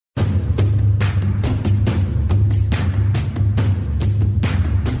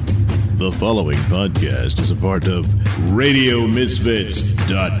The following podcast is a part of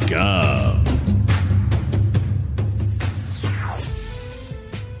RadioMisfits.com.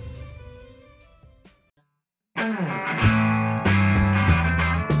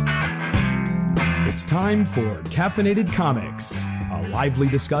 It's time for Caffeinated Comics, a lively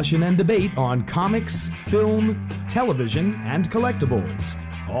discussion and debate on comics, film, television, and collectibles,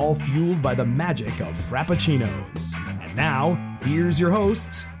 all fueled by the magic of Frappuccinos. And now, here's your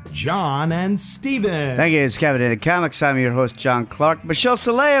hosts, John and Steven. Thank you. It's Caffeinated Comics. I'm your host, John Clark. Michelle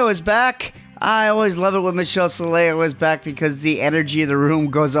Soleo is back. I always love it when Michelle Soleo is back because the energy of the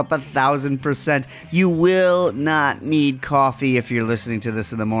room goes up 1,000%. You will not need coffee if you're listening to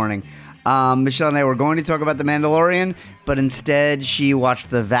this in the morning. Michelle and I were going to talk about The Mandalorian, but instead she watched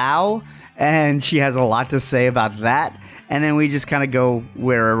The Vow, and she has a lot to say about that. And then we just kind of go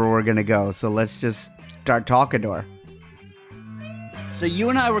wherever we're going to go. So let's just start talking to her. So you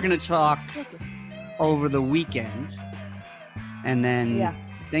and I were going to talk over the weekend, and then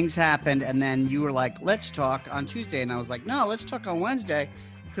things happened, and then you were like, let's talk on Tuesday. And I was like, no, let's talk on Wednesday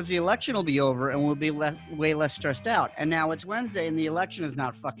because the election will be over and we'll be way less stressed out. And now it's Wednesday and the election is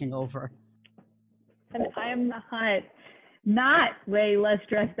not fucking over. And I am not way less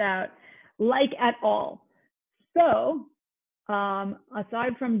stressed out, like at all. So,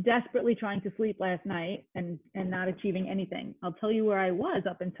 aside from desperately trying to sleep last night and not achieving anything, I'll tell you where I was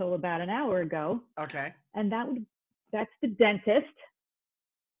up until about an hour ago. Okay. And that's the dentist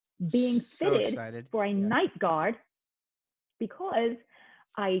being fitted for a night guard because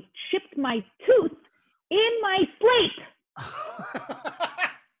I chipped my tooth in my sleep.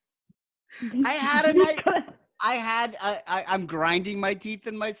 I'm grinding my teeth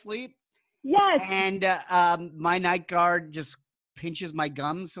in my sleep. Yes. And my night guard just pinches my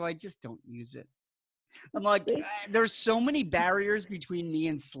gums, so I just don't use it. I'm like, there's so many barriers between me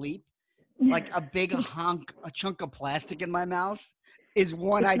and sleep. Like a big chunk of plastic in my mouth is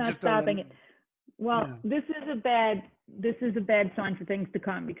one I just don't. Stopping it. Well, this is a bad sign for things to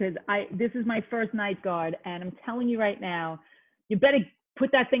come because this is my first night guard, and I'm telling you right now, you better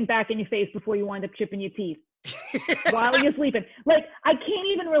put that thing back in your face before you wind up chipping your teeth while you're sleeping. Like, I can't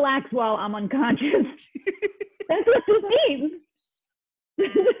even relax while I'm unconscious. That's what this means.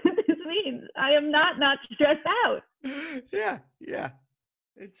 This means I am not stressed out. Yeah.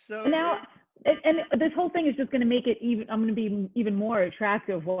 It's so now. And this whole thing is just going to make it I'm going to be even more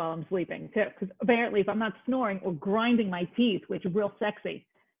attractive while I'm sleeping too. Because apparently if I'm not snoring or grinding my teeth, which is real sexy,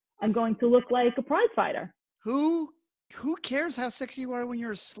 I'm going to look like a prize fighter. Who cares how sexy you are when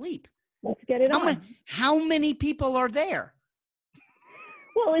you're asleep? Let's get it on. How many people are there?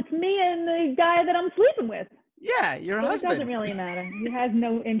 Well, it's me and the guy that I'm sleeping with. Yeah, your husband. It doesn't really matter. He has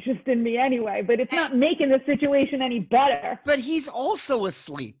no interest in me anyway, but it's not making the situation any better. But he's also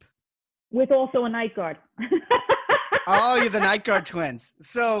asleep. With also a night guard. Oh, you're the night guard twins.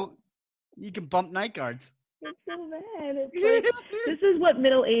 So you can bump night guards. It's so bad. This is what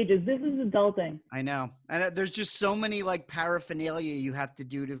middle age is. This is adulting. I know. And there's just so many like paraphernalia you have to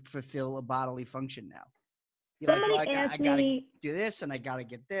do to fulfill a bodily function now. You're like, I got to do this, and I got to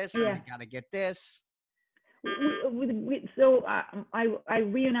get this, and I got to get this. So I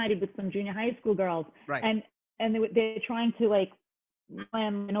reunited with some junior high school girls. Right. And they're trying to like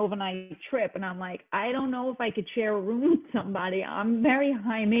plan an overnight trip, and I'm like, I don't know if I could share a room with somebody. I'm very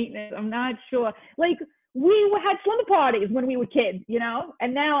high maintenance. I'm not sure. Like, we had slumber parties when we were kids,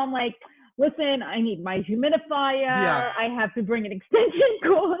 and now I'm like, listen, I need my humidifier. Yeah. I have to bring an extension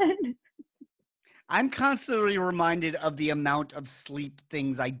cord. I'm constantly reminded of the amount of sleep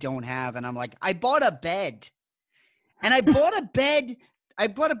things I don't have, and I'm like, I bought a bed, and I bought an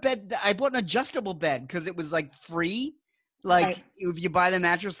adjustable bed because it was like free. Like, if you buy the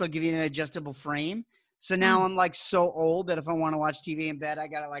mattress, they'll give you an adjustable frame. So now I'm like so old that if I want to watch TV in bed, I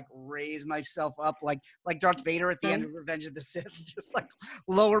got to like raise myself up like Darth Vader at the end of Revenge of the Sith, just like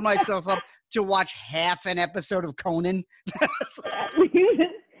lower myself up to watch half an episode of Conan. At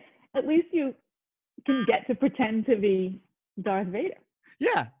least you can get to pretend to be Darth Vader.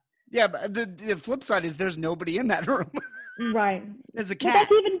 Yeah. Yeah, but the flip side is there's nobody in that room. Right. There's a cat. But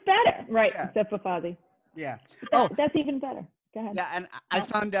that's even better. Right, except for Fozzie. Yeah. That's even better. Go ahead. Yeah, and I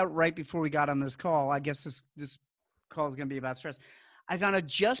found out right before we got on this call, I guess this call is going to be about stress. I found out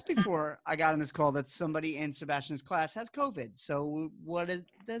just before I got on this call that somebody in Sebastian's class has COVID. So what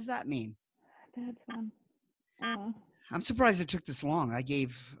does that mean? That's fun. I'm surprised it took this long. I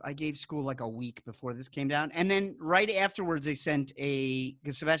gave school like a week before this came down. And then right afterwards, they sent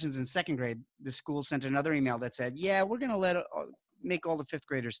because Sebastian's in second grade, the school sent another email that said, yeah, we're going to make all the fifth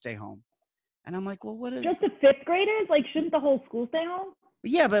graders stay home. And I'm like, well, what is... Just the fifth graders? Like, shouldn't the whole school stay home?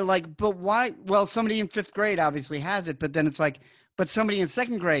 Yeah, but why? Well, somebody in 5th grade obviously has it, but then it's like, but somebody in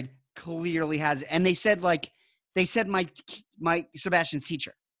 2nd grade clearly has it. And they said my Sebastian's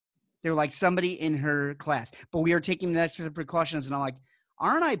teacher. They were like somebody in her class, but we are taking the necessary precautions. And I'm like,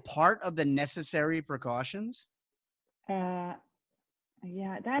 aren't I part of the necessary precautions?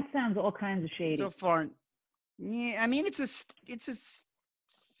 Yeah, that sounds all kinds of shady. So far, yeah. I mean, it's a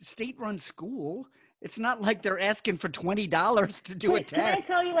state-run school. It's not like they're asking for $20 to do a test. Can I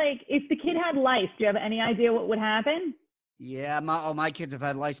tell you, like, if the kid had lice, do you have any idea what would happen? Yeah, my kids have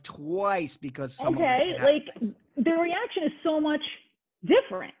had lice twice because some okay, like lice. The reaction is so much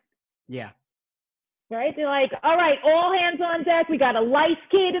different. Yeah. Right? They're like, all right, all hands on deck. We got a lice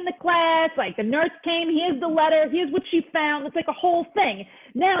kid in the class. Like the nurse came. Here's the letter. Here's what she found. It's like a whole thing.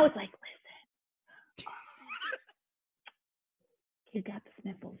 Now it's like, listen, kid got the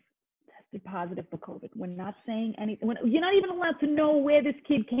sniffles. Tested positive for COVID. We're not saying anything. You're not even allowed to know where this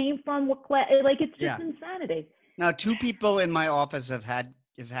kid came from. What class? Like it's just insanity. Now, 2 people in my office have had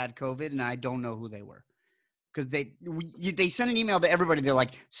COVID, and I don't know who they were. Because they sent an email to everybody. They're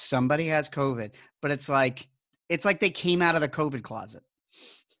like, somebody has COVID, but it's like they came out of the COVID closet.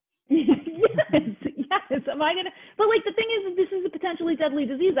 yes. Am I gonna? But like the thing is, this is a potentially deadly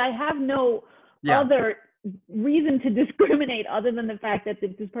disease. I have no other reason to discriminate other than the fact that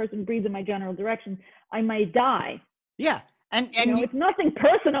if this person breathes in my general direction, I might die. Yeah, and it's nothing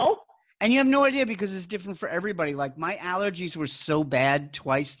personal. And you have no idea because it's different for everybody. Like my allergies were so bad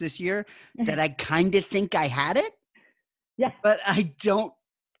twice this year that I kind of think I had it. Yeah. But I don't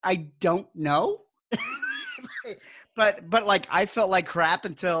know. but like I felt like crap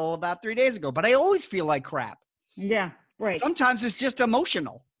until about 3 days ago. But I always feel like crap. Yeah, right. Sometimes it's just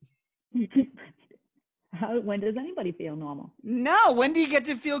emotional. When does anybody feel normal? No, when do you get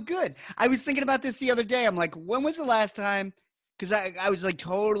to feel good? I was thinking about this the other day. I'm like, when was the last time? Because I was like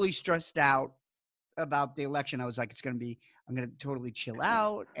totally stressed out about the election. I was like, I'm going to totally chill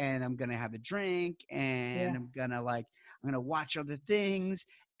out and I'm going to have a drink and I'm going to watch other things.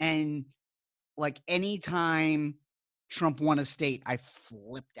 And like anytime Trump won a state, I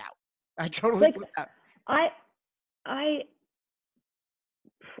flipped out. I totally flipped out. I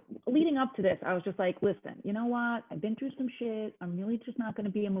leading up to this, I was just like, listen, you know what? I've been through some shit. I'm really just not going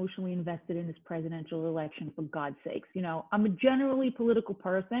to be emotionally invested in this presidential election, for God's sakes. You know, I'm a generally political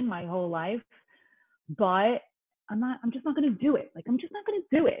person my whole life, but I'm just not going to do it. Like, I'm just not going to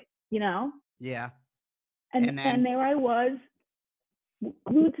do it, you know? Yeah. And there I was,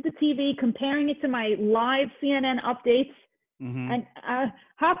 glued to the TV, comparing it to my live CNN updates. Mm-hmm. And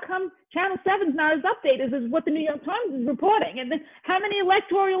how come Channel 7's not as updated as what the New York Times is reporting? And then how many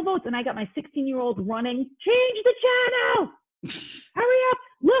electoral votes? And I got my 16-year-old running, change the channel, hurry up,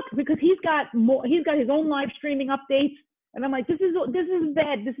 look, because he's got his own live streaming updates. And I'm like, this is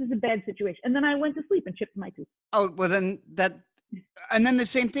bad. This is a bad situation. And then I went to sleep and chipped my tooth. Oh, well then and then the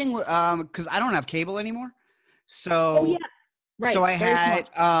same thing, because I don't have cable anymore. So, right. So I had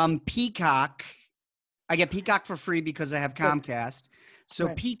Peacock. I get Peacock for free because I have Comcast. So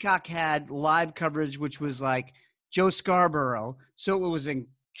Peacock had live coverage, which was like Joe Scarborough. So it was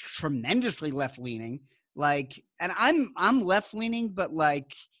tremendously left leaning. Like, and I'm left leaning, but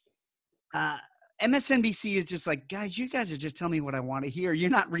like, MSNBC is just like, guys, you guys are just telling me what I want to hear. You're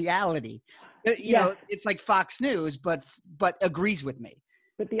not reality. You know, it's like Fox News, but agrees with me.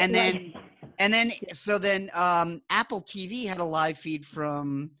 So then Apple TV had a live feed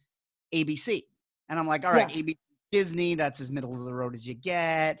from ABC. And I'm like, all right, ABC, Disney, that's as middle of the road as you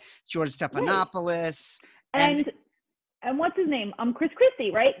get. George Stephanopoulos. And what's his name? Chris Christie,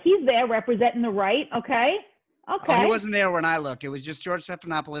 right? He's there representing the right, okay? Okay. Oh, he wasn't there when I looked. It was just George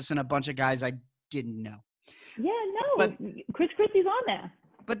Stephanopoulos and a bunch of guys I didn't know. Yeah, no, but Chris Christie's on there.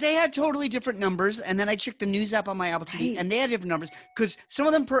 But they had totally different numbers. And then I checked the news app on my Apple TV, and they had different numbers because some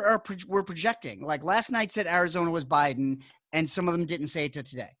of them were projecting. Like last night said Arizona was Biden, and some of them didn't say it to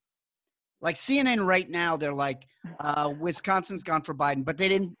today. Like CNN right now, they're like, Wisconsin's gone for Biden, but they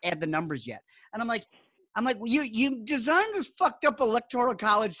didn't add the numbers yet. And I'm like, well, you designed this fucked up electoral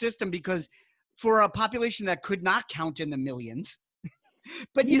college system because for a population that could not count in the millions,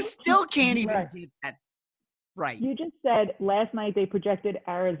 but you still can't even get that right. You just said last night they projected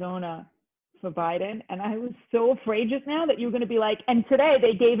Arizona for Biden, and I was so afraid just now that you were going to be like, and today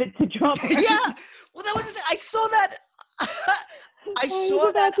they gave it to Trump. Yeah, well, I saw that. I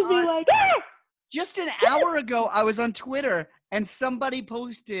saw that to be like, just an hour ago. I was on Twitter and somebody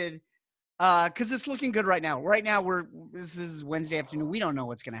posted because it's looking good right now. Right now, this is Wednesday afternoon. We don't know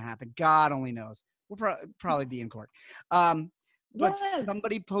what's going to happen. God only knows. We'll probably be in court. But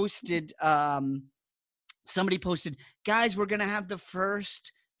somebody posted somebody posted, guys, we're going to have the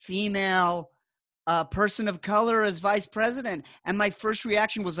first female person of color as vice president. And my first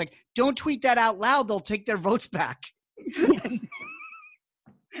reaction was like, don't tweet that out loud. They'll take their votes back. And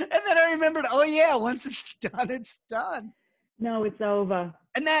then I remembered, oh yeah, once it's done, it's done. No, it's over.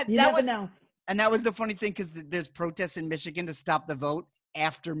 And that was the funny thing, because there's protests in Michigan to stop the vote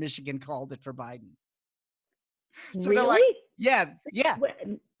after Michigan called it for Biden. So really? they're like, yeah.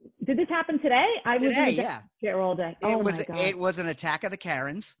 Did this happen today? I was Today, in the chair all day. My God. It was an attack of the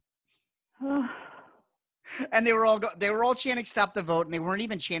Karens. And they were all chanting "Stop the vote," and they weren't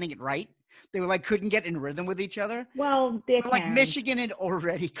even chanting it right. They were like, couldn't get in rhythm with each other. Well, they're like Michigan had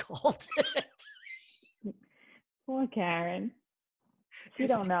already called it. Poor Karen. She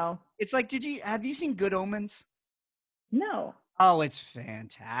don't know. It's like, have you seen Good Omens? No. Oh, it's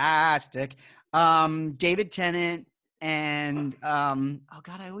fantastic. David Tennant and oh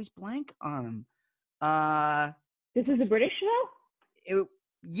God, I always blank on him. This is a British show?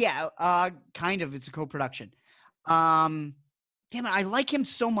 Kind of. It's a co-production. Damn it, I like him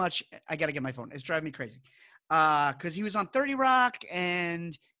so much. I gotta get my phone. It's driving me crazy. Because he was on 30 Rock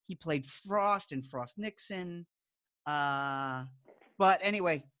and he played Frost and Frost Nixon. But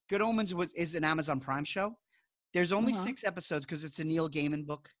anyway, Good Omens is an Amazon Prime show. There's only 6 episodes because it's a Neil Gaiman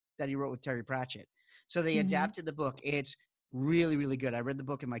book that he wrote with Terry Pratchett. So they adapted the book. It's really, really good. I read the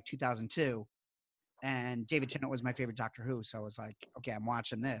book in like 2002. And David Tennant was my favorite Doctor Who. So I was like, okay, I'm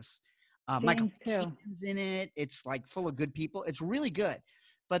watching this. Michael Keaton's in it. It's like full of good people. It's really good.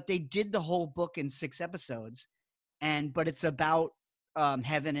 But they did the whole book in 6 episodes. But it's about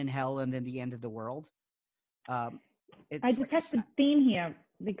heaven and hell and then the end of the world. I detect a theme here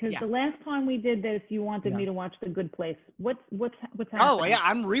because the last time we did this, you wanted me to watch The Good Place. What's happening? Oh yeah,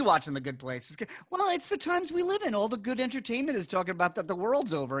 I'm rewatching The Good Place. Well, it's the times we live in. All the good entertainment is talking about that the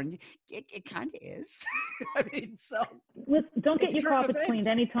world's over, and it kind of is. I mean, so don't get your carpets cleaned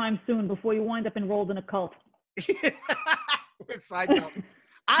anytime soon before you wind up enrolled in a cult. Side note,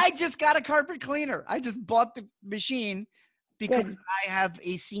 I just got a carpet cleaner. I just bought the machine because I have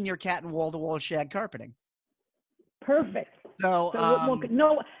a senior cat and wall-to-wall shag carpeting. Perfect. So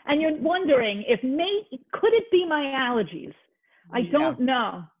no, and you're wondering could it be my allergies? I don't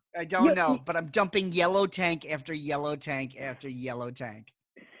know. I don't know, but I'm dumping yellow tank after yellow tank after yellow tank.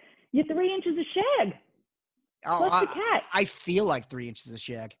 You're 3 inches of shag. Plus the cat. I feel like 3 inches of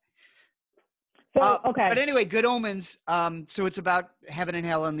shag. So, okay. But anyway, Good Omens. So it's about heaven and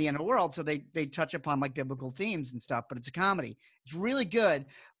hell and the end of the world. So they touch upon like biblical themes and stuff, but it's a comedy. It's really good.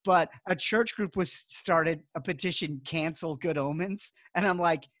 But a church group started a petition, cancel Good Omens. And I'm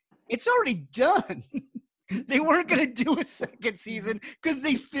like, it's already done. They weren't going to do a second season because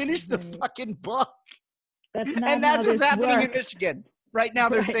they finished the fucking book. That's what's happening in Michigan. Right now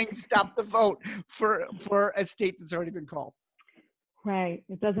they're saying stop the vote for a state that's already been called. Right.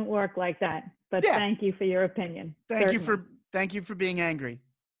 It doesn't work like that. But thank you for your opinion. Thank you for being angry.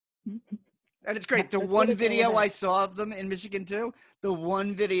 And it's great. The one video I saw of them in Michigan too, the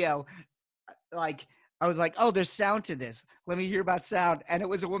one video, like I was like, oh, there's sound to this. Let me hear about sound. And it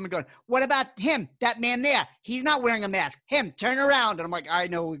was a woman going, what about him? That man there? He's not wearing a mask. Him, turn around. And I'm like, I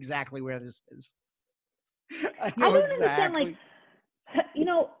know exactly where this is. I know exactly.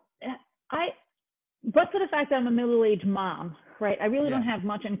 Understand, but for the fact that I'm a middle-aged mom, right? I really don't have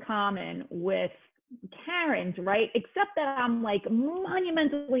much in common with Karens, right? Except that I'm like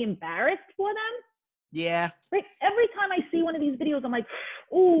monumentally embarrassed for them. Yeah. Right. Every time I see one of these videos, I'm like,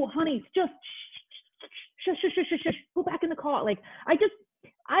 oh, honey, just shush, go back in the car. Like, I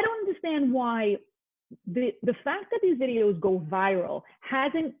don't understand why the fact that these videos go viral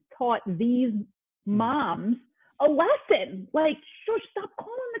hasn't taught these moms a lesson. Like, sure, stop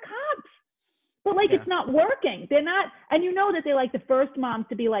calling the cops. But like, it's not working. They're not, and you know that they're like the first moms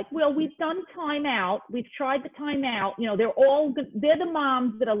to be like, well, we've done timeout. We've tried the timeout. You know, they're the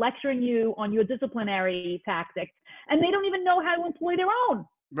moms that are lecturing you on your disciplinary tactics, and they don't even know how to employ their own.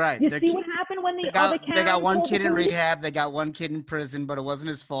 Right. You see what happened when the other Karen. They got one kid in rehab. They got one kid in prison, but it wasn't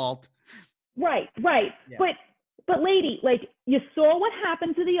his fault. Right. Yeah. But lady, like, you saw what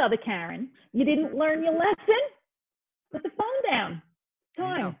happened to the other Karen. You didn't learn your lesson. Put the phone down.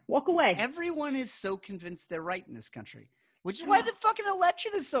 Time. Walk away. Everyone is so convinced they're right in this country, which is why the fucking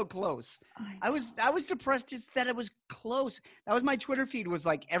election is so close. I was depressed just that it was close. That was my Twitter feed, was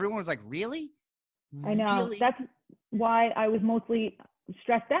like, everyone was like, really? I know. Really? That's why I was mostly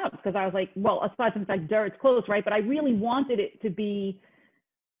stressed out, because I was like, well, aside from the fact it's close, right? But I really wanted it to be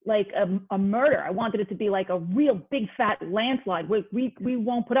like a murder. I wanted it to be like a real big fat landslide. We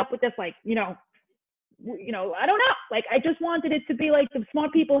won't put up with this, like, you know, I don't know. Like, I just wanted it to be like the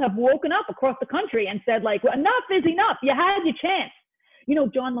smart people have woken up across the country and said, like, well, enough is enough. You had your chance.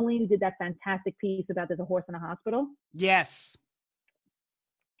 John Mulaney did that fantastic piece about there's a horse in a hospital. Yes.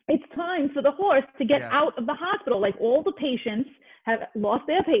 It's time for the horse to get out of the hospital. Like, all the patients have lost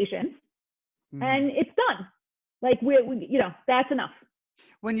their patients, and it's done. Like, that's enough.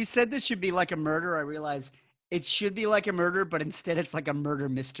 When you said this should be like a murder, I realized it should be like a murder, but instead it's like a murder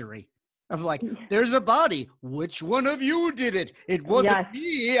mystery. Of like, there's a body. Which one of you did it? It wasn't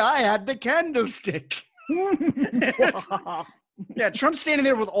me. I had the candlestick. Yeah, Trump's standing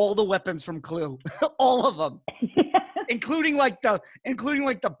there with all the weapons from Clue, all of them, including like the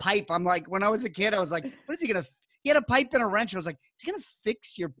pipe. I'm like, when I was a kid, I was like, what is he gonna? He had a pipe and a wrench. I was like, is he gonna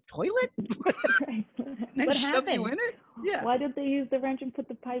fix your toilet? And then What shove happened? you in it? Yeah. Why did they use the wrench and put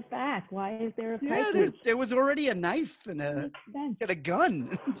the pipe back? Why is there a pipe? Yeah, there was already a knife and a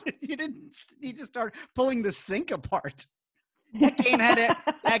gun. You didn't need to start pulling the sink apart. That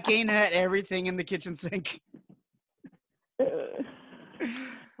cane had everything in the kitchen sink.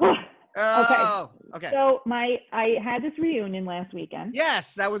 Oh, okay. So I had this reunion last weekend.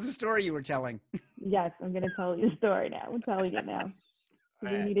 Yes, that was the story you were telling. Yes, I'm going to tell you a story now. I'm telling it now. We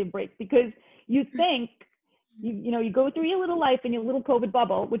Right. need a break because you think, you go through your little life in your little COVID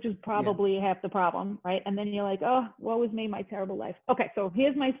bubble, which is probably half the problem, right? And then you're like, oh, woe is me, my terrible life. Okay, so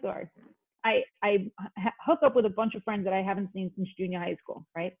here's my story. I hook up with a bunch of friends that I haven't seen since junior high school,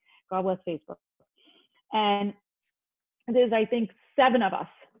 right? God bless Facebook. And there's, I think, 7 of us.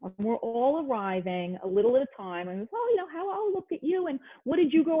 We're all arriving a little at a time. And I'll look at you and what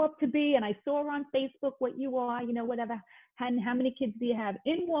did you grow up to be? And I saw on Facebook what you are, whatever. And how many kids do you have?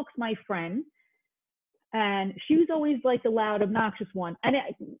 In walks my friend. And she was always like the loud, obnoxious one.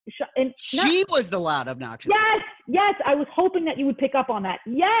 She was the loud, obnoxious one. Yes. I was hoping that you would pick up on that.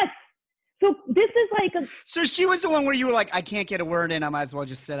 Yes. So this is like So she was the one where you were like, I can't get a word in. I might as well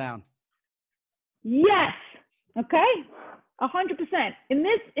just sit down. Yes. Okay. 100%. In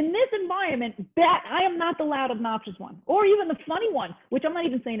this environment, that I am not the loud, obnoxious one, or even the funny one, which I'm not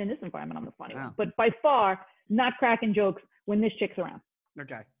even saying in this environment I'm the funny one, but by far not cracking jokes when this chick's around.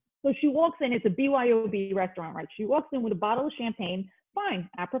 Okay. So she walks in. It's a BYOB restaurant, right? She walks in with a bottle of champagne, fine,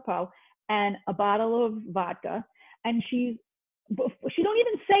 apropos, and a bottle of vodka, and she don't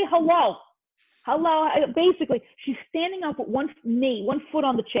even say hello. Hello. Basically, she's standing up with one foot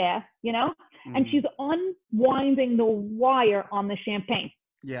on the chair, and she's unwinding the wire on the champagne.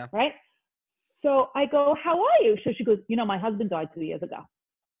 Yeah. Right? So I go, how are you? So she goes, my husband died 2 years ago.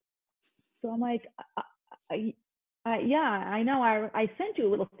 So I'm like, yeah, I know. I sent you a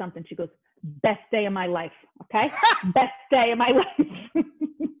little something. She goes, best day of my life. Okay? Best day of my life.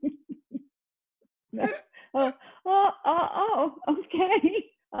 Okay.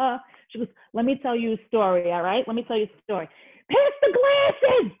 She goes, let me tell you a story, all right? Let me tell you a story. Pass the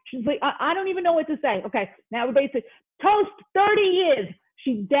glasses. She's like, I don't even know what to say. Okay, now everybody says, toast 30 years.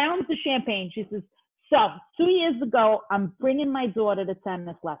 She downs the champagne. She says, so 2 years ago, I'm bringing my daughter to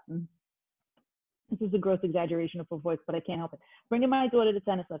tennis lessons. This is a gross exaggeration of her voice, but I can't help it. Bringing my daughter to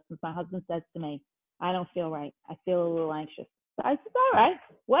tennis lessons, my husband says to me, I don't feel right. I feel a little anxious. So I said, all right,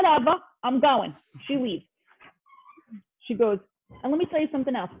 whatever. I'm going. She leaves. She goes, and let me tell you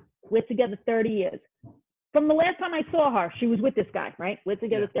something else. We're together 30 years. From the last time I saw her, she was with this guy, right? We're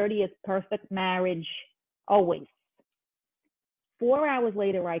together 30 years, perfect marriage, always. 4 hours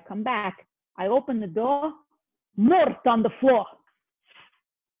later, I come back. I open the door, mort on the floor,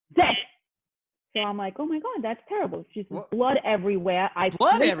 dead. So I'm like, oh my God, that's terrible. She's blood everywhere.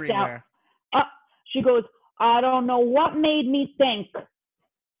 Blood everywhere. She goes, I don't know what made me think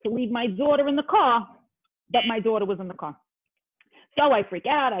to leave my daughter in the car, but my daughter was in the car. So I freak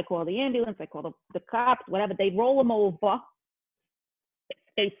out. I call the ambulance. I call the cops, whatever. They roll him over. His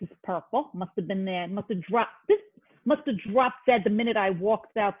face is purple. Must have been there. Must have dropped dead the minute I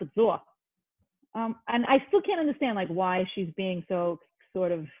walked out the door. And I still can't understand why she's being so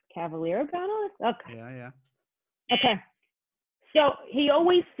sort of cavalier about all this. Okay. Yeah. Okay. So he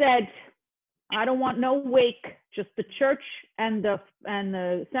always said, I don't want no wake, just the church and the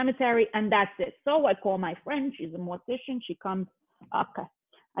cemetery, and that's it. So I call my friend. She's a mortician. She comes. Okay.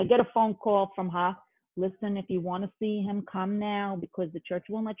 I get a phone call from her. Listen, if you want to see him, come now because the church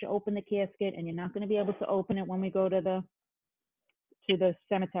won't let you open the casket and you're not going to be able to open it when we go to the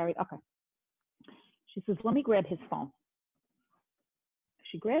cemetery. Okay. She says, let me grab his phone.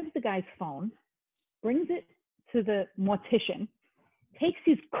 She grabs the guy's phone, brings it to the mortician, takes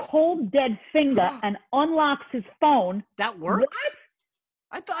his cold, dead finger and unlocks his phone. That works?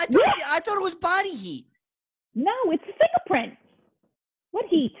 What? I thought it was body heat. No, it's fingerprint. What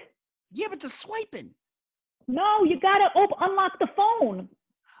heat? Yeah, but the swiping. No, you gotta unlock the phone.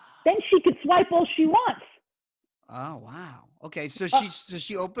 Then she could swipe all she wants. Oh, wow. Okay, so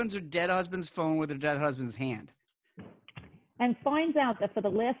she opens her dead husband's phone with her dead husband's hand. And finds out that for the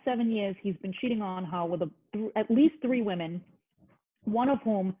last 7 years, he's been cheating on her with at least 3 women, one of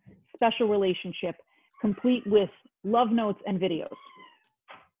whom special relationship, complete with love notes and videos.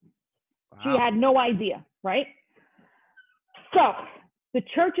 Wow. She had no idea, right? So the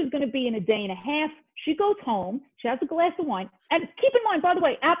church is going to be in a day and a half. She goes home. She has a glass of wine. And keep in mind, by the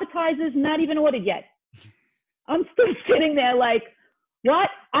way, appetizers not even ordered yet. I'm still sitting there like, what?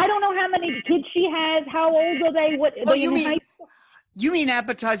 I don't know how many kids she has. How old are they? What? Oh, you mean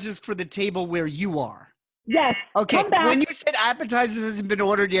appetizers for the table where you are? Yes. Okay. When you said appetizers hasn't been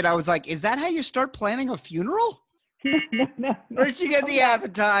ordered yet, I was like, is that how you start planning a funeral? No. First you get the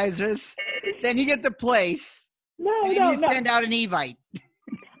appetizers, then you get the place, and then you send out an Evite.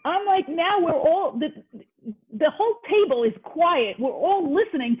 I'm like, now we're all, the whole table is quiet. We're all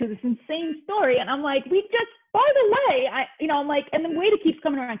listening to this insane story. And I'm like, by the way, I'm like, and the waiter keeps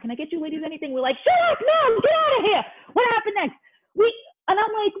coming around. Can I get you ladies anything? We're like, shut up, no, get out of here. What happened next? And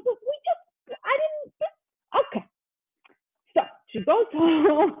I'm like, okay. So she goes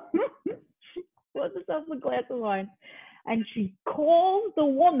home, she pours herself a glass of wine, and she calls the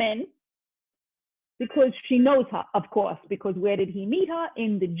woman because she knows her, of course, because where did he meet her?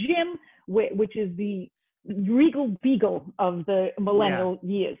 In the gym, which is the regal beagle of the millennial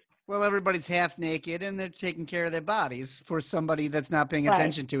years. Well, everybody's half naked and they're taking care of their bodies for somebody that's not paying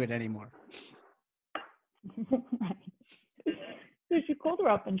attention to it anymore. Right. So she called her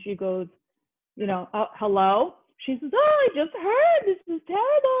up and she goes, hello? She says, oh, I just heard. This is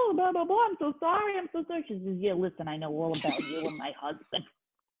terrible. Blah, blah, blah. I'm so sorry. She says, yeah, listen, I know all about you and my husband.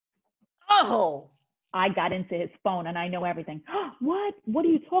 Oh. I got into his phone and I know everything. What? What are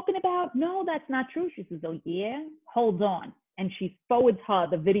you talking about? No, that's not true. She says, oh, yeah? Hold on. And she forwards her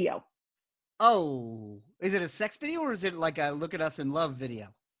the video. Oh. Is it a sex video or is it like a look at us in love video?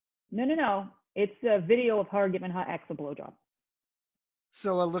 No. It's a video of her giving her ex a blowjob.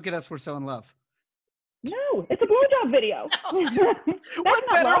 So look at us, we're so in love. No, it's a blowjob video. No. What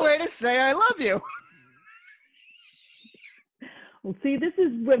better way to say I love you? Well, see, this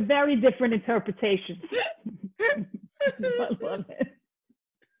is very different interpretations. I love it.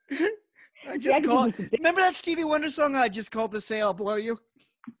 Remember that Stevie Wonder song, I just called to say I'll blow you?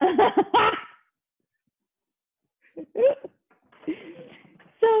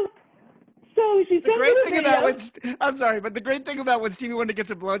 So she the great thing about I'm sorry, but the great thing about when Stevie Wonder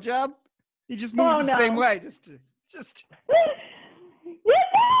gets a blowjob, he just moves the same way. Just.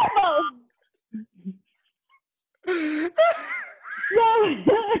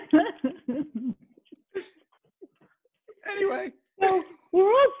 Anyway. So we're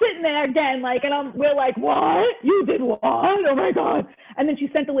all sitting there again, like, and we're like, what? You did what? Oh my God. And then she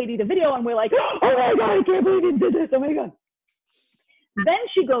sent the lady the video and we're like, oh my God, I can't believe you did this. Oh my God. Then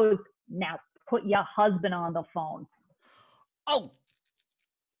she goes, now put your husband on the phone. Oh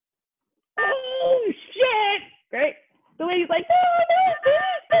shit. Right? The lady's like, no.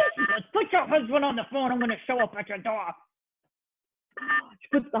 She goes, put your husband on the phone. I'm going to show up at your door. She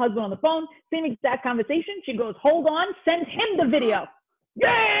puts the husband on the phone. Same exact conversation. She goes, hold on. Send him the video.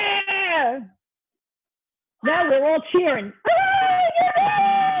 Yeah. Now we're all cheering.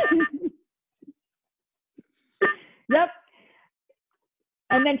 Yep.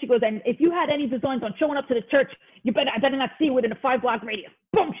 And then she goes, and if you had any designs on showing up to the church, I better not see you within a 5-block radius.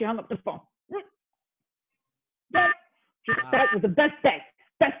 Boom, she hung up the phone. That was the best day.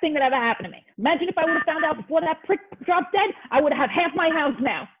 Best thing that ever happened to me. Imagine if I would have found out before that prick dropped dead, I would have half my house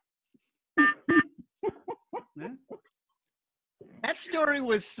now. That story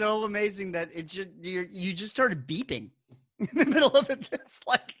was so amazing that you just started beeping in the middle of it. It's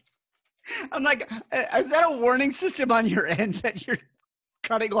like, I'm like, is that a warning system on your end that you're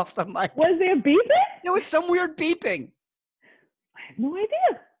cutting off the mic? Was there beeping? There was some weird beeping. I have no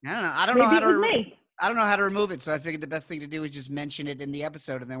idea. I don't know how to remove it, so I figured the best thing to do is just mention it in the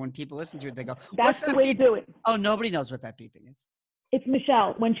episode, and then when people listen to it, they go, that's the way to do it. Oh, nobody knows what that beeping is. It's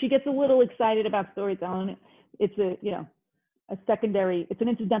Michelle. When she gets a little excited about storytelling, it's it's an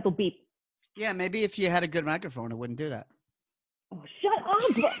incidental beep. Yeah, maybe if you had a good microphone, it wouldn't do that. Oh, shut up.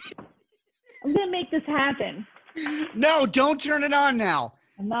 I'm going to make this happen. No, don't turn it on now.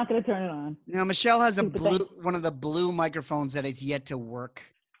 I'm not going to turn it on. Now, Michelle has one of the blue miphones that is yet to work.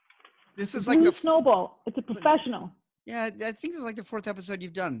 This is like the Snowball. It's a professional. Yeah, I think this is like the 4th episode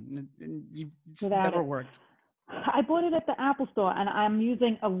you've done. It's never worked. I bought it at the Apple store, and I'm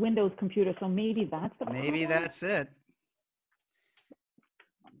using a Windows computer, so maybe that's the problem. Maybe that's it.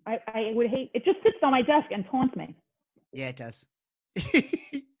 I would hate it. Just sits on my desk and taunts me. Yeah, it does.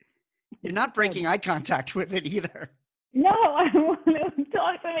 You're not breaking eye contact with it either. No, I want to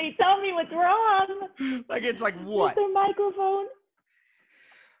talk to me. Tell me what's wrong. Like it's like what? With the microphone.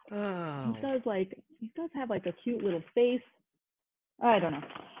 Oh. He does have like a cute little face. I don't know.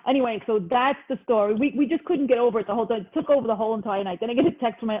 Anyway, so that's the story. We just couldn't get over it the whole time. It took over the whole entire night. Then I get a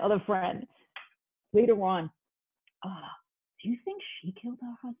text from my other friend later on. Do you think she killed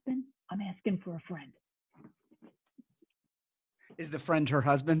her husband? I'm asking for a friend. Is the friend her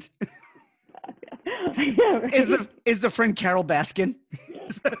husband? Yeah, right? Is the friend Carol Baskin?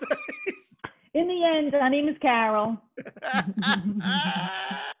 In the end, her name is Carol.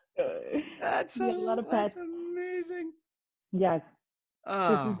 That's a lot of pets. That's amazing. Yes.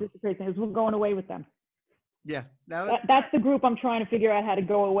 Oh. This is crazy. We're going away with them. Yeah. That's the group I'm trying to figure out how to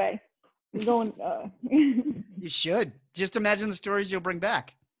go away. We're going. You should. Just imagine the stories you'll bring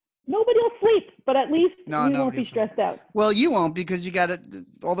back. Nobody will sleep, but at least you won't be sleep. stressed out. Well, you won't because you got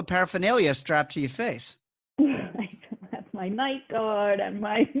all the paraphernalia strapped to your face. That's my night guard and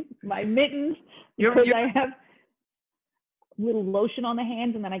my mittens. I have little lotion on the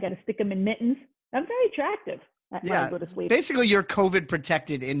hands, and then I got to stick them in mittens. I'm very attractive when I go to sleep. Basically, you're COVID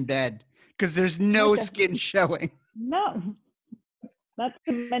protected in bed because there's no skin showing. No. Not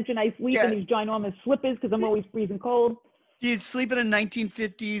to mention I sleep in these ginormous slippers because I'm always freezing cold. Do you sleep in a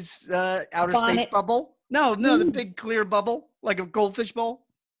 1950s outer Bonnet. space bubble? No, the big clear bubble, like a goldfish bowl.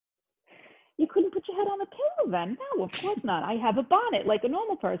 You couldn't put your head on the pillow then? No, of course not. I have a bonnet like a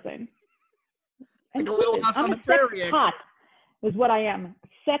normal person. Like a little house on the prairie. Sex pot is what I am.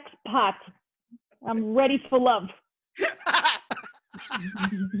 Sex pot. I'm ready for love.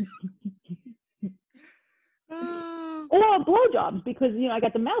 Or blowjobs because, I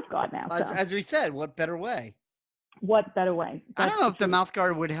got the mouth guard now. So. As we said, what better way? What better way? I don't know if the mouth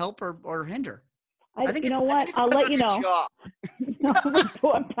guard would help or hinder. I think what? I'll let you know.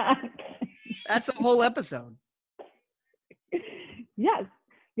 Report back. That's a whole episode. Yes.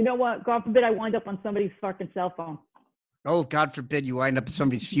 You know what? God forbid I wind up on somebody's fucking cell phone. Oh, God forbid you wind up at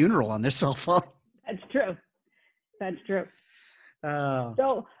somebody's funeral on their cell phone. That's true. That's true. Oh.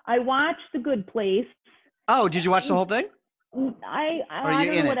 So I watched The Good Place. Oh, did you watch the whole thing? I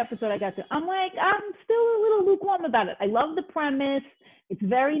don't know what episode I got to. I'm still a little lukewarm about it. I love the premise. It's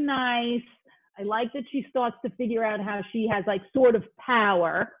very nice. I like that she starts to figure out how she has sort of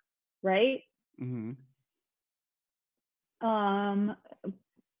power, right? Mm-hmm.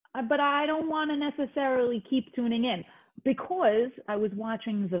 But I don't want to necessarily keep tuning in because I was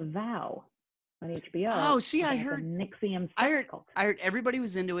watching The Vow on HBO. Oh, see, I heard NXIVM. I heard everybody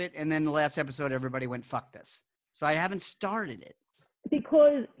was into it, and then the last episode, everybody went, "Fuck this." So I haven't started it.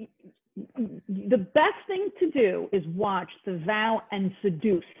 Because the best thing to do is watch The Vow and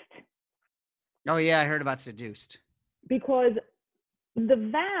Seduced. Oh, yeah, I heard about Seduced. Because The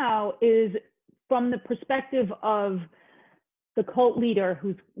Vow is from the perspective of the cult leader,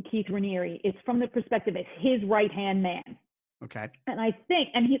 who's Keith Raniere. It's from the perspective as his right-hand man. Okay. And I think,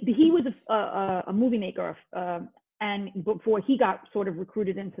 and he was a movie maker, and before he got sort of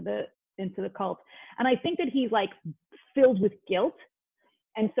recruited into the cult. And I think that he's filled with guilt.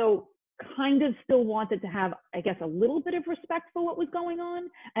 And so kind of still wanted to have, I guess, a little bit of respect for what was going on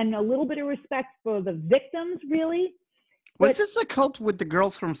and a little bit of respect for the victims, really. Was this a cult with the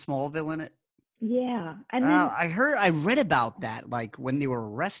girls from Smallville in it? Yeah. And then, I read about that, when they were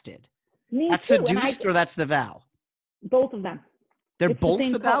arrested. That's too, Seduced or that's The Vow? Both of them. They're it's both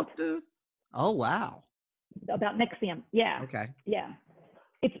the about cult. Oh, wow. About NXIVM. Yeah. Okay. Yeah.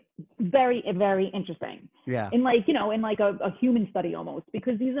 It's very, very interesting. Yeah. In a human study almost,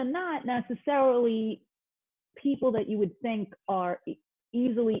 because these are not necessarily people that you would think are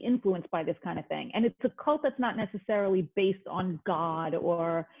easily influenced by this kind of thing. And it's a cult that's not necessarily based on God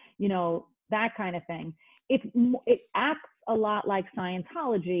or, that kind of thing. It acts a lot like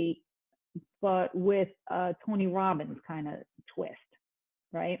Scientology, but with a Tony Robbins kind of twist,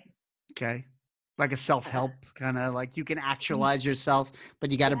 right? Okay. Like a self-help kind of you can actualize yourself, but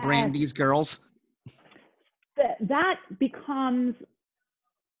you got to brand these girls. That becomes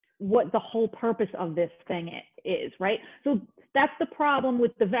what the whole purpose of this thing is, right? So that's the problem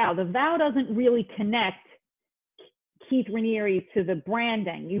with The Vow. The Vow doesn't really connect Keith Raniere to the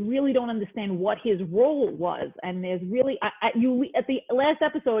branding. You really don't understand what his role was. And there's really, at the last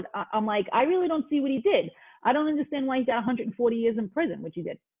episode, I'm I really don't see what he did. I don't understand why he got 140 years in prison, which he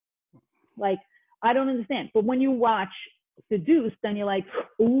did. I don't understand. But when you watch Seduced, then you're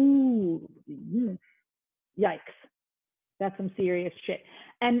ooh, yikes. That's some serious shit.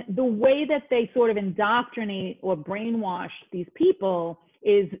 And the way that they sort of indoctrinate or brainwash these people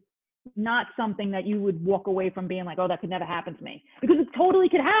is not something that you would walk away from being like, oh, that could never happen to me, because it totally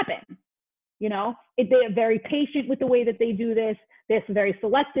could happen. You know, they're very patient with the way that they do this. They're very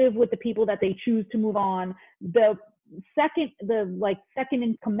selective with the people that they choose to move on. The second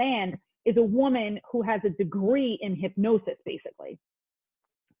in command is a woman who has a degree in hypnosis, basically.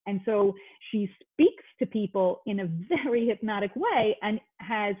 And so she speaks to people in a very hypnotic way and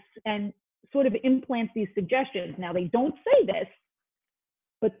sort of implants these suggestions. Now, they don't say this,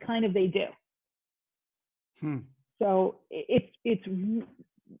 but kind of they do. So it's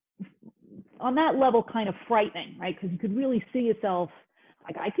on that level kind of frightening, right? Because you could really see yourself,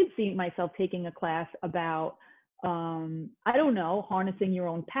 like I could see myself taking a class about, I don't know, harnessing your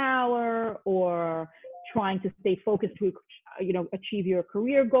own power or trying to stay focused to, you know, achieve your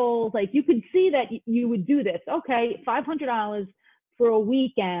career goals. Like you could see that you would do this. Okay, $500 for a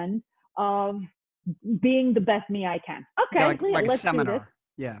weekend of being the best me I can. Okay, yeah, like a let's seminar. do this.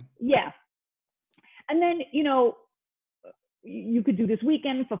 Yeah. Yeah. And then, you know, you could do this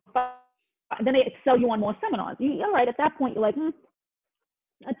weekend for then they sell you on more seminars. All right, at that point, you're like,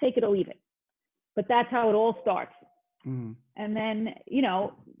 I'd take it or leave it. But that's how it all starts. Mm-hmm. And then, you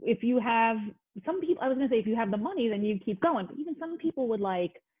know, if you have some people, I was going to say, if you have the money, then you keep going. But even some people would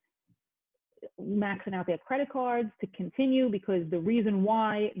like maxing out their credit cards to continue, because the reason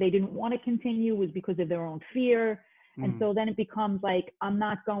why they didn't want to continue was because of their own fear. And so then it becomes like, I'm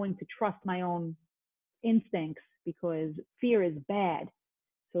not going to trust my own instincts because fear is bad.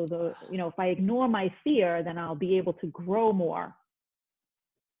 So you know, if I ignore my fear, then I'll be able to grow more.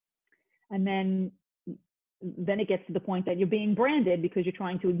 And then it gets to the point that you're being branded because you're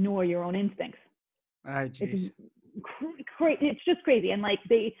trying to ignore your own instincts. It's just crazy. And like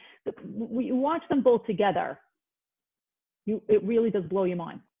you watch them both together, it really does blow your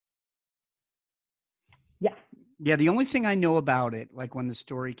mind. Yeah. Yeah. The only thing I know about it, like when the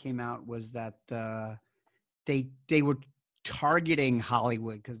story came out, was that they were targeting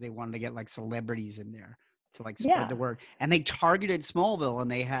Hollywood because they wanted to get like celebrities in there to like spread the word. And they targeted Smallville,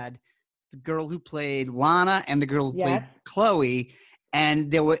 and they had the girl who played Lana and the girl who played Chloe.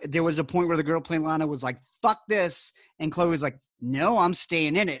 And there was a point where the girl playing Lana was like, fuck this. And Chloe was like, no, I'm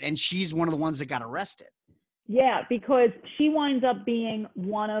staying in it. And she's one of the ones that got arrested. Yeah, because she winds up being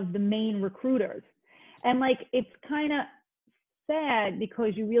one of the main recruiters. And like, it's kind of sad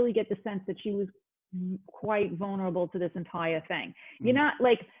because you really get the sense that she was quite vulnerable to this entire thing. You're not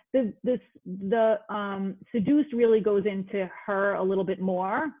like the Seduced really goes into her a little bit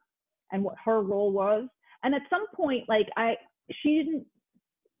more and what her role was. And at some point, like I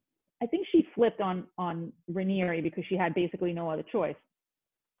think she flipped on Raniere because she had basically no other choice.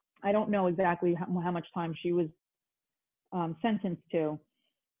 I don't know exactly how much time she was sentenced to,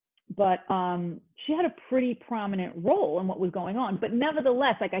 but she had a pretty prominent role in what was going on. But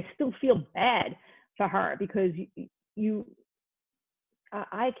nevertheless, like I still feel bad for her because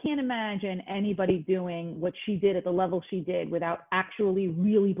I can't imagine anybody doing what she did at the level she did without actually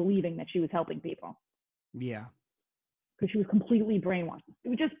really believing that she was helping people. Yeah. Because she was completely brainwashed. It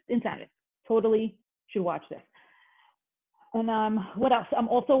was just insanity. Totally should watch this. And what else? I'm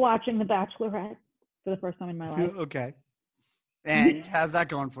also watching The Bachelorette for the first time in my life. Okay. And how's that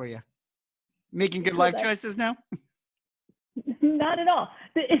going for you? Making good life choices now? Not at all.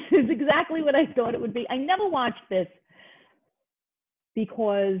 It's exactly what I thought it would be. I never watched this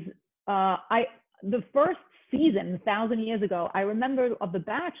because the first season, 1,000 years ago, I remember of The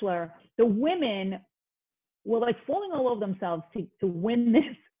Bachelor, the women were like falling all over themselves to win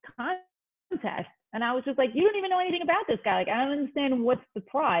this contest. And I was just like, you don't even know anything about this guy. Like, I don't understand what's the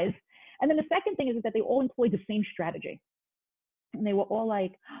prize. And then the second thing is that they all employed the same strategy. And they were all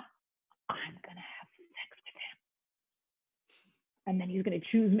like, I'm going to have sex with him. And then he's going to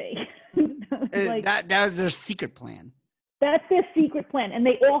choose me. Like, that was their secret plan. That's their secret plan. And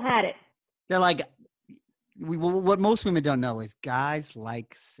they all had it. They're like, what most women don't know is guys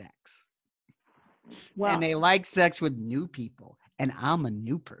like sex. Well, and they like sex with new people. And I'm a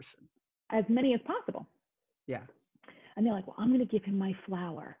new person. As many as possible. Yeah. And they're like, well, I'm going to give him my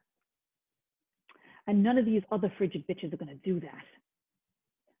flower. And none of these other frigid bitches are going to do that.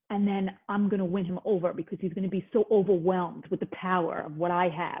 And then I'm going to win him over because he's going to be so overwhelmed with the power of what I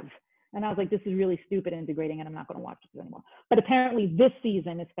have. And I was like, this is really stupid and degrading, and I'm not going to watch this anymore. But apparently this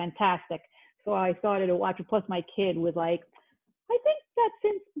season is fantastic. So I started to watch it. Plus my kid was like, I think that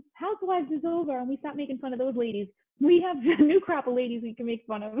since Housewives is over and we stopped making fun of those ladies, we have a new crop of ladies we can make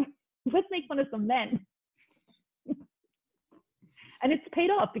fun of. Let's make fun of some men. And it's paid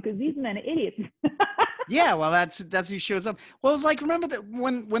off because these men are idiots. Yeah, well, that's who shows up. Well, it was like, remember that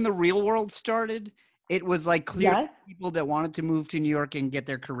when The Real World started, It was like clear Yes. people that wanted to move to New York and get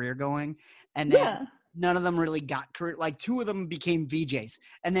their career going, and then Yeah. none of them really got career. Like 2 of them became VJs,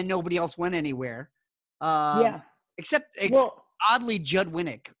 and then nobody else went anywhere. Yeah. Except Well, oddly, Judd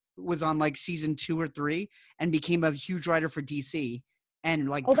Winnick was on like season 2 or 3 and became a huge writer for DC. And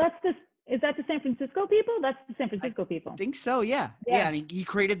like, oh, is that the San Francisco people? That's the San Francisco people. I think so, yeah. Yeah. And he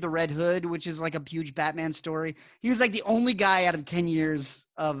created the Red Hood, which is like a huge Batman story. He was like the only guy out of 10 years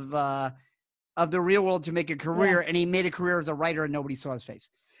of the real world to make a career, and he made a career as a writer and nobody saw his face.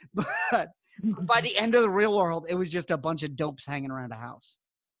 But by the end of the real world, it was just a bunch of dopes hanging around a house.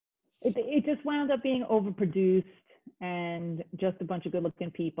 It just wound up being overproduced and just a bunch of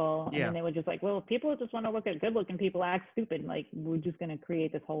good-looking people. And then they were just like, well, if people just want to look at good-looking people act stupid, like, we're just going to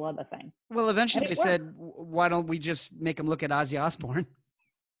create this whole other thing. Well, eventually they said, why don't we just make them look at Ozzy Osbourne?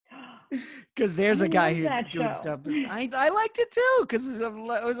 Because there's a guy who's doing stuff. I liked it too, because I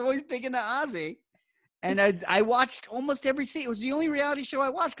was always big into Ozzy. And I watched almost every season. It was the only reality show I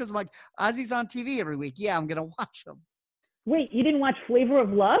watched because I'm like, Ozzy's on TV every week. Yeah, I'm going to watch him. Wait, you didn't watch Flavor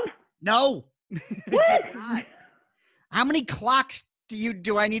of Love? No. What? How many clocks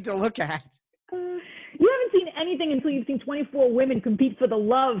do I need to look at? You haven't seen anything until you've seen 24 women compete for the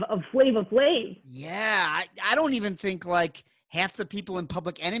love of Flavor Flav. Yeah, I don't even think like half the people in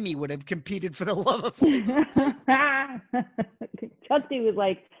Public Enemy would have competed for the love of Flavor. Chutney was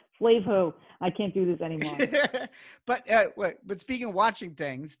like, Flav who? I can't do this anymore. But speaking of watching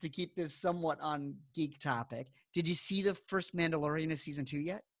things, to keep this somewhat on geek topic, did you see the first Mandalorian of season 2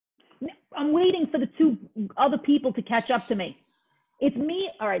 yet? I'm waiting for the 2 other people to catch up to me. It's me.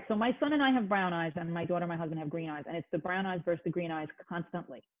 All right. So my son and I have brown eyes, and my daughter and my husband have green eyes, and it's the brown eyes versus the green eyes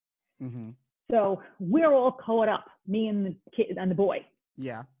constantly. Mm-hmm. So we're all caught up, me and the kid and the boy.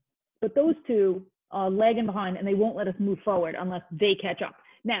 Yeah. But those 2 are lagging behind, and they won't let us move forward unless they catch up.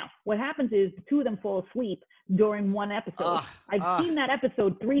 Now, what happens is the 2 of them fall asleep during one episode. I've seen that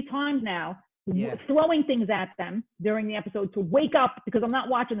episode 3 times now. Yeah. Throwing things at them during the episode to wake up because I'm not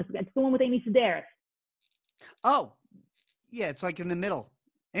watching this. It's the one with Amy Sedaris. Oh, yeah, it's like in the middle.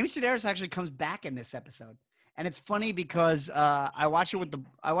 Amy Sedaris actually comes back in this episode, and it's funny because I watch it with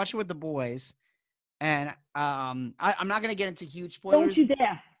the boys, and I'm not going to get into huge spoilers. Don't you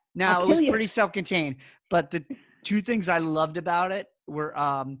dare! No, it was pretty self-contained, but the 2 things I loved about it were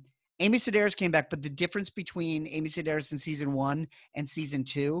Amy Sedaris came back, but the difference between Amy Sedaris in season 1 and season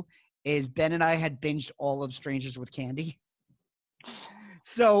 2 is Ben and I had binged all of Strangers with Candy.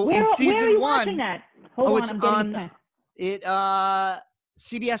 So in season where are you 1, watching that? Hold it's on it.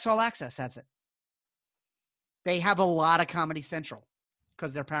 CBS All Access has it. They have a lot of Comedy Central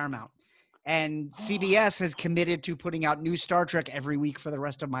because they're Paramount, and CBS has committed to putting out new Star Trek every week for the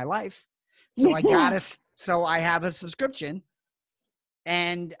rest of my life. So I have a subscription.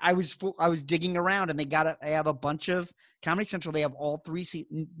 And I was digging around, and they have a bunch of Comedy Central. They have all 3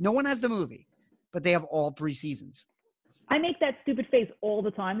 seasons. No one has the movie, but they have all 3 seasons. I make that stupid face all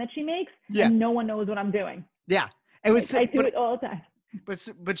the time that she makes, and no one knows what I'm doing. Yeah, it was. I do it all the time.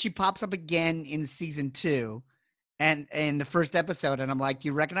 But she pops up again in season 2, and in the first episode, and I'm like, "Do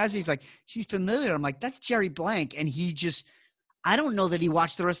you recognize her?" He's like, "She's familiar." I'm like, "That's Jerry Blank," and he just, I don't know that he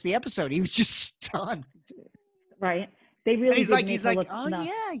watched the rest of the episode. He was just stunned. Right. They really. He's like, oh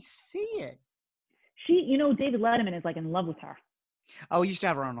yeah, I see it. She, David Letterman is like in love with her. Oh, he used to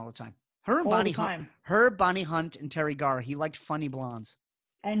have her on all the time. Her and Bonnie Hunt. Bonnie Hunt, and Terry Garr. He liked funny blondes.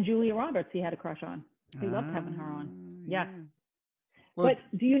 And Julia Roberts, he had a crush on. He loved having her on. Yeah. Well, but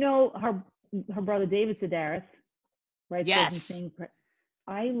do you know her brother David Sedaris? Right. Yes.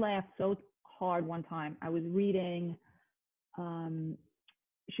 I laughed so hard one time. I was reading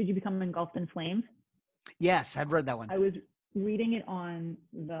Should You Become Engulfed in Flames? Yes, I've read that one. I was reading it on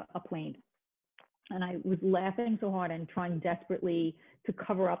a plane, and I was laughing so hard and trying desperately to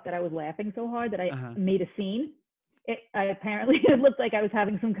cover up that I was laughing so hard that I made a scene. Apparently it looked like I was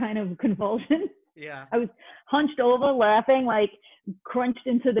having some kind of convulsion. Yeah. I was hunched over, laughing, like crunched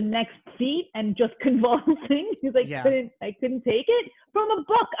into the next seat and just convulsing because I couldn't take it. From a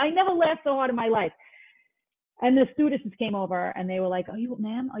book. I never laughed so hard in my life. And the stewardesses came over and they were like,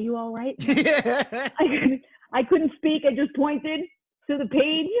 ma'am, are you all right? I couldn't speak. I just pointed to the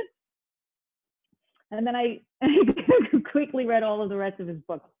page. And then I quickly read all of the rest of his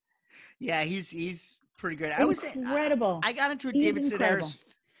book. Yeah, he's pretty great. Incredible. I got into a David Sedaris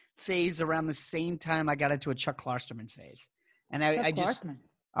phase around the same time I got into a Chuck Klosterman phase. And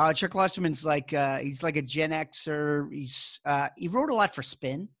Chuck Klosterman's like, he's like a Gen Xer. He wrote a lot for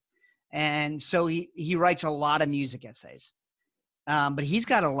Spin. And so he writes a lot of music essays. But he's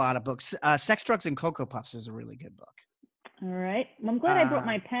got a lot of books. Sex, Drugs, and Cocoa Puffs is a really good book. All right. Well, I'm glad I brought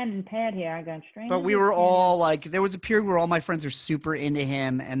my pen and pad here. I got strange. But we were all like, there was a period where all my friends are super into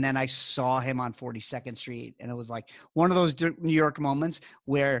him, and then I saw him on 42nd Street, and it was like one of those New York moments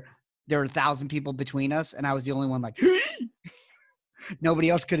where there were 1,000 people between us, and I was the only one like,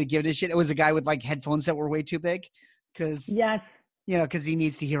 nobody else could have given a shit. It was a guy with like headphones that were way too big, because because he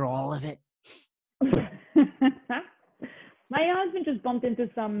needs to hear all of it. My husband just bumped into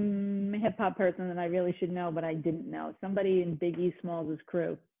some hip hop person that I really should know, but I didn't know. Somebody in Biggie Smalls'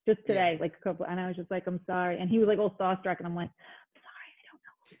 crew just today, like a couple, and I was just like, I'm sorry. And he was like all starstruck, and I'm like, I'm sorry, I don't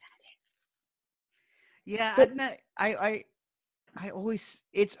know who that is. Yeah, I always,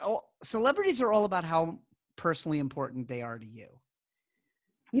 celebrities are all about how personally important they are to you.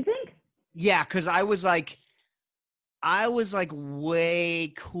 You think? Yeah, because I was like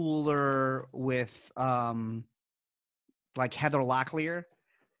way cooler with like Heather Locklear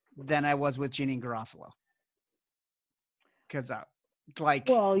than I was with Janeane Garofalo. Because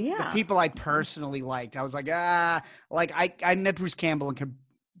the people I personally liked, I was like, I met Bruce Campbell and could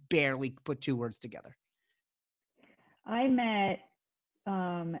barely put two words together. I met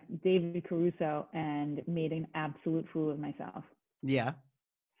David Caruso and made an absolute fool of myself. Yeah.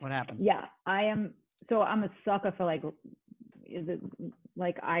 What happened? Yeah, I'm a sucker for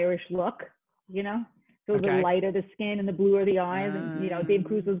like Irish look, you know? So the lighter the skin and the bluer the eyes, and Dave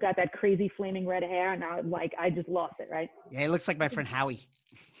Caruso's got that crazy flaming red hair, and I just lost it, right? Yeah, he looks like my friend Howie.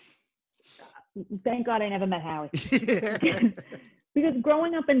 Thank God I never met Howie. Because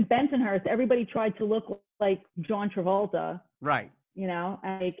growing up in Bensonhurst, everybody tried to look like John Travolta. Right. You know,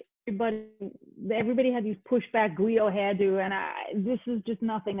 like everybody had these pushback Guido hairdo, and this is just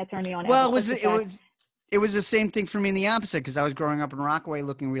nothing that turned me on. Well, it was the same thing for me in the opposite, because I was growing up in Rockaway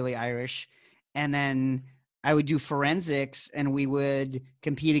looking really Irish. And then I would do forensics, and we would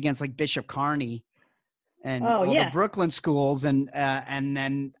compete against like Bishop Kearney and all the Brooklyn schools. And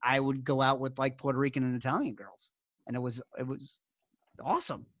then I would go out with like Puerto Rican and Italian girls. And it was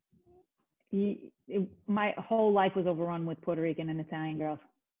awesome. My whole life was overrun with Puerto Rican and Italian girls.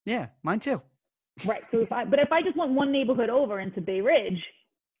 Yeah, mine too. Right. So if I just went one neighborhood over into Bay Ridge,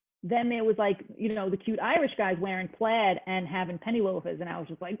 then there was like, the cute Irish guys wearing plaid and having penny loafers. And I was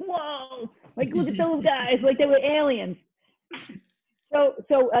just like, whoa, like, look at those guys. Like they were aliens. So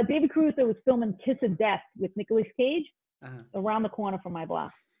David Caruso was filming Kiss of Death with Nicolas Cage around the corner from my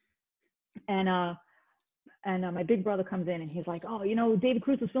block. And my big brother comes in and he's like, oh, David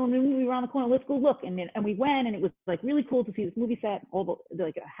Caruso's filming a movie around the corner. Let's go look. And we went, and it was like really cool to see this movie set. All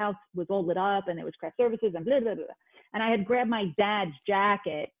the house was all lit up, and there was craft services and blah, blah, blah. And I had grabbed my dad's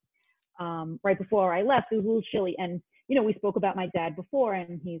jacket right before I left. It was a little chilly. And, we spoke about my dad before,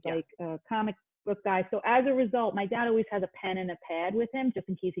 and he's like a comic book guy. So as a result, my dad always has a pen and a pad with him, just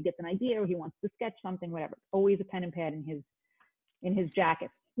in case he gets an idea or he wants to sketch something, whatever. Always a pen and pad in his jacket.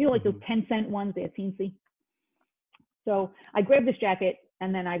 Like those 10-cent ones, they're teensy. So I grabbed this jacket,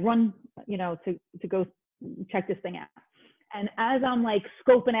 and then I run, to go check this thing out. And as I'm like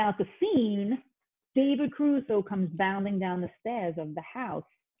scoping out the scene, David Caruso comes bounding down the stairs of the house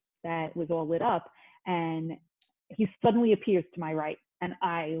that was all lit up, and he suddenly appears to my right, and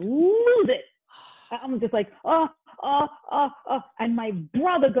I lose it. I'm just like, oh. And my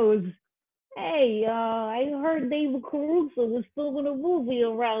brother goes, hey, I heard David Caruso was filming a movie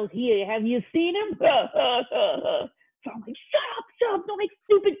around here. Have you seen him? So I'm like, shut up, don't make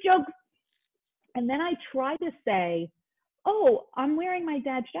stupid jokes. And then I try to say, oh, I'm wearing my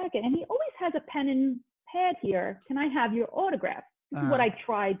dad's jacket, and he always has a pen and pad here. Can I have your autograph? This is what I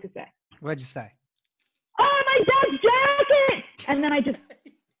tried to say. What'd you say? Oh, my dad's jacket! And then I just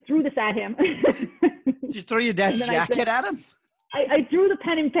threw this at him. Did you throw your dad's jacket at him? I threw the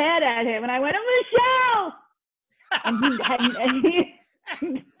pen and pad at him, and I went, Michelle! And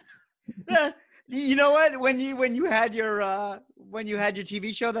he You know what? When you had your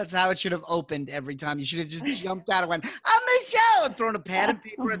TV show, that's how it should have opened every time. You should have just jumped out and went, I'm Michelle, and thrown a pad of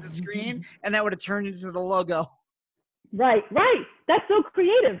paper at the screen, and that would have turned into the logo. Right. That's so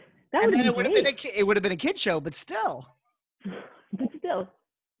creative. It would have been a kid show, but still.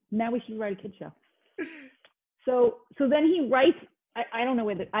 Now we should write a kid show. So then he writes. I don't know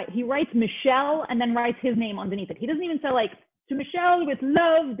whether he writes Michelle and then writes his name underneath it. He doesn't even say like, to Michelle with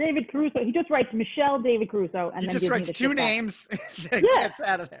love, David Caruso. He just writes Michelle, David Caruso, and he then just writes two names and gets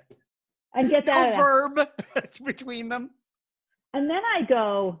out of there. And gets out of there. No verb between them. And then I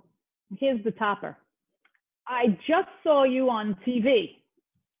go, here's the topper. I just saw you on TV.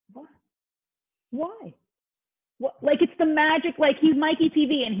 What? Why? What? Like it's the magic. Like he's Mikey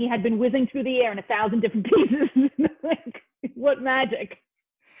TV, and he had been whizzing through the air in 1,000 different pieces. Like what magic?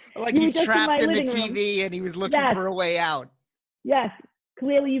 Like You were he's just in trapped my in the living room. TV and he was looking Yes. for a way out. Yes,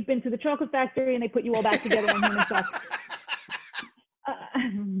 clearly you've been to the chocolate factory and they put you all back together on human stuff.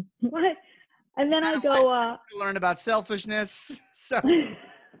 What? And then I go, to learn about selfishness. So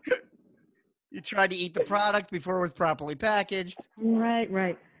you tried to eat the product before it was properly packaged.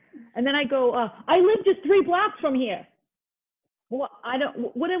 right. And then I go, I live just 3 blocks from here. Well,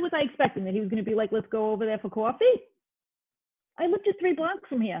 what was I expecting? That he was going to be like, let's go over there for coffee? I live just 3 blocks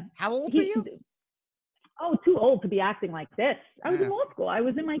from here. How old were you? Oh, too old to be acting like this. I was in Yes. law school. I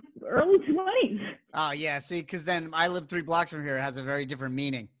was in my early 20s. Oh, yeah. See, because then I live 3 blocks from here. It has a very different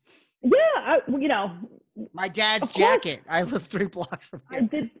meaning. Yeah, My dad's Of course. jacket. I live 3 blocks from here.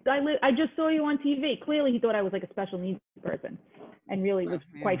 I just saw you on TV. Clearly, he thought I was like a special needs person, and really was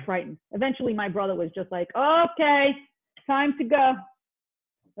yeah. quite frightened. Eventually, my brother was just like, "Okay, time to go.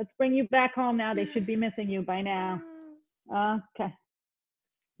 Let's bring you back home now. They should be missing you by now." Okay.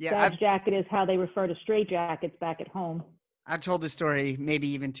 Yeah, Dad's jacket is how they refer to straight jackets back at home. I've told this story maybe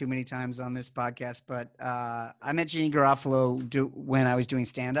even too many times on this podcast, but I met Jeannie Garofalo when I was doing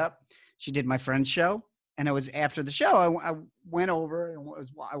stand-up. She did my friend's show, and it was after the show. I went over and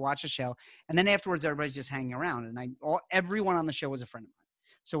I watched the show, and then afterwards everybody's just hanging around, and everyone on the show was a friend of mine.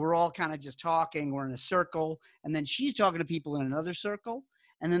 So we're all kind of just talking. We're in a circle, and then she's talking to people in another circle.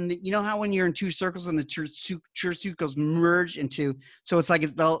 And then you know how when you're in 2 circles and the church circles merge into, so it's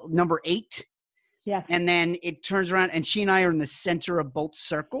like the number 8. Yes. And then it turns around and she and I are in the center of both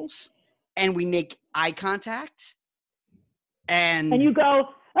circles and we make eye contact. And you go,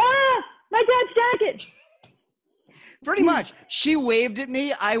 my dad's jacket. pretty much she waved at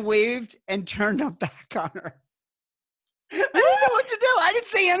me. I waved and turned up back on her. I didn't know what to do. I didn't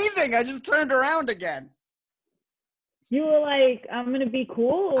say anything. I just turned around again. You were like, I'm going to be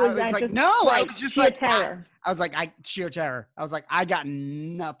cool? Or I was like, just, no, I was just sheer like, terror? I was like, sheer terror. I was like, I got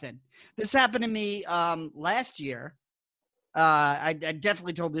nothing. This happened to me last year. I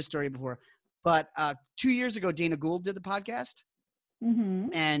definitely told this story before, but 2 years ago, Dana Gould did the podcast. Mm-hmm.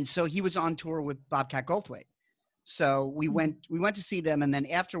 And so he was on tour with Bobcat Goldthwait. So we went to see them. And then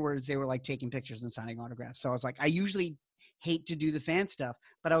afterwards they were like taking pictures and signing autographs. So I was like, I usually hate to do the fan stuff,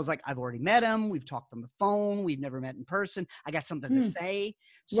 but I was like, I've already met him. We've talked on the phone. We've never met in person. I got something to say.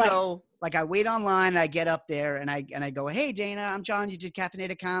 Right. So like I wait online and I get up there and I go, hey Dana, I'm John. You did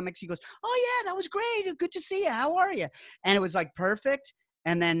Caffeinated Comics. He goes, oh yeah, that was great. Good to see you. How are you? And it was like perfect.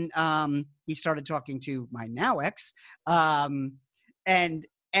 And then he started talking to my now ex. And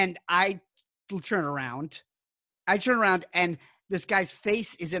I turn around and this guy's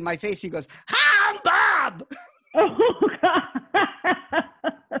face is in my face. He goes, hi, I'm Bob. Oh, God.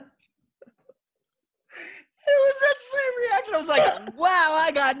 It was that same reaction. I was like, wow,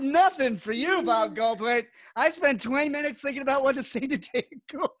 I got nothing for you, Bob Goldthwait. I spent 20 minutes thinking about what to say to Dana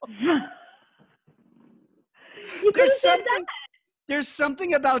Gould. You could have said that. There's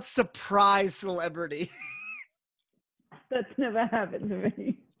something about surprise celebrity. That's never happened to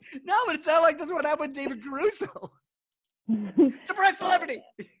me. No, but it sounded like that's what happened with David Caruso. Surprise celebrity.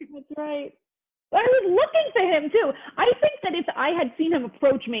 That's right. I was looking for him too. I think that if I had seen him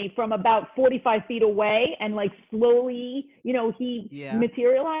approach me from about 45 feet away and like slowly, he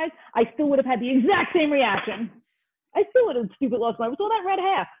materialized, I still would have had the exact same reaction. I still would have stupid lost my, with all that red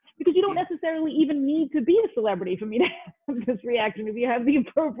hair, because you don't necessarily even need to be a celebrity for me to have this reaction if you have the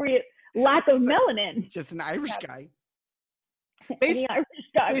appropriate lack of melanin. Just an Irish guy. Any Irish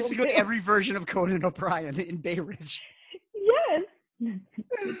guy Basically every version of Conan O'Brien in Bay Ridge. Yes,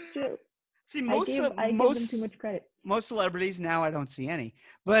 it's true. See, I give them too much credit. Most celebrities now I don't see any,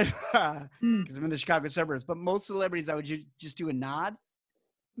 but because I'm in the Chicago suburbs. But most celebrities, I would just do a nod.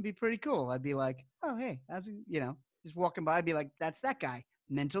 It'd be pretty cool. I'd be like, "Oh, hey, how's it?" Just walking by, I'd be like, "That's that guy."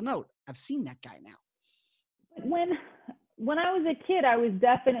 Mental note: I've seen that guy now. When I was a kid, I was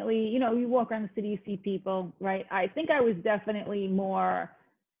definitely, you walk around the city, you see people, right? I think I was definitely more.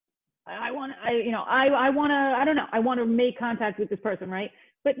 I want to make contact with this person, right?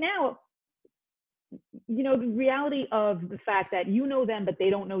 But now, the reality of the fact that you know them, but they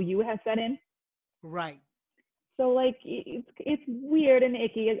don't know you has set in. Right. So like, it's weird and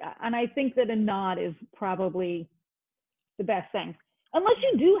icky. And I think that a nod is probably the best thing. Unless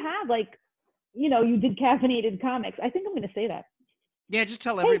you do have like, you did Caffeinated Comics. I think I'm going to say that. Yeah, just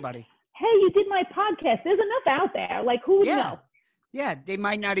tell everybody. Hey, you did my podcast. There's enough out there. Like, who would know? Yeah, they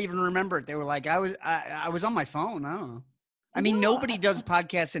might not even remember it. They were like, I was on my phone. I don't know. I mean, nobody does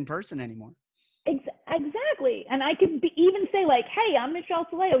podcasts in person anymore. Exactly. And I could even say like, hey, I'm Michelle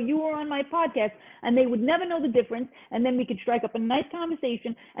Soleo. You were on my podcast. And they would never know the difference. And then we could strike up a nice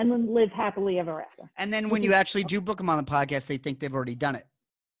conversation and then live happily ever after. And then when you actually do book them on the podcast, they think they've already done it.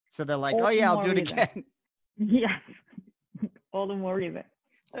 So they're like, All oh the yeah, I'll more do it reason. again. Yes. All the more reason.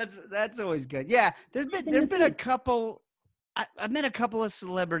 That's always good. Yeah, there've been a couple. I've met a couple of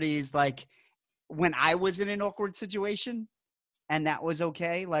celebrities like when I was in an awkward situation, and that was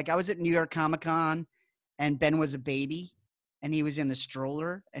okay. Like I was at New York Comic Con, and Ben was a baby, and he was in the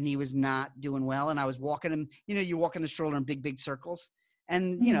stroller, and he was not doing well, and I was walking him. You know, you walk in the stroller in big circles,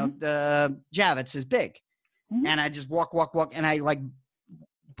 and you know the Javits is big, and I just walk, and I like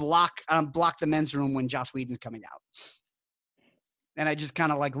block the men's room when Joss Whedon's coming out. And I just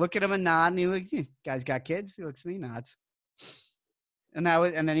kind of like look at him and nod, and he like, guy's got kids. He looks at me, nods, and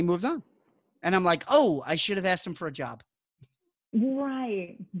then he moves on. And I'm like, oh, I should have asked him for a job.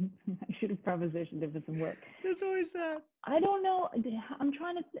 Right. I should have propositioned him for some work. It's always that. I don't know. I'm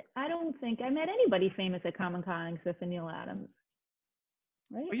trying to. I don't think I met anybody famous at Comic Con except for Neil Adams.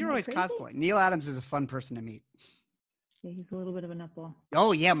 Right? Well, you're Am I always crazy? cosplaying. Neil Adams is a fun person to meet. Yeah, he's a little bit of a nutball.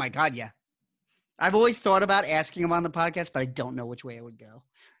 Oh yeah, my God, yeah. I've always thought about asking him on the podcast, but I don't know which way it would go.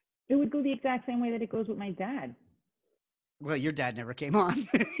 It would go the exact same way that it goes with my dad. Well, your dad never came on.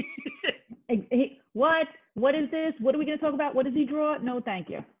 Hey, what? What is this? What are we going to talk about? What does he draw? No, thank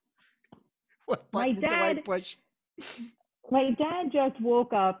you. What My button do I dad- push? My dad just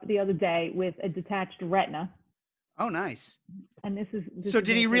woke up the other day with a detached retina. Oh, nice. And this is So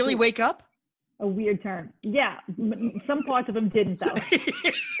did he really wake up? a weird term? Yeah. Some parts of him didn't, though.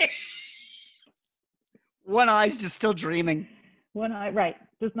 One eye's just still dreaming. One eye, right.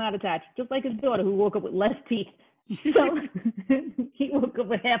 Just not attached. Just like his daughter who woke up with less teeth. So he woke up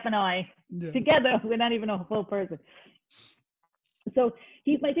with half an eye. Yeah. Together. We're not even a full person. So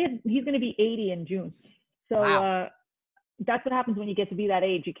my dad, he's going to be 80 in June. So Wow. That's what happens when you get to be that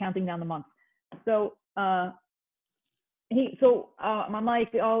age. You're counting down the months. So I'm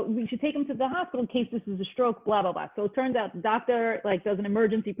like, oh, we should take him to the hospital in case this is a stroke, blah, blah, blah. So it turns out the doctor like does an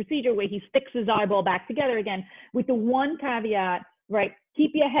emergency procedure where he sticks his eyeball back together again with the one caveat, right?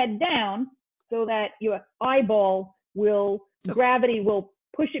 Keep your head down so that your eyeball gravity will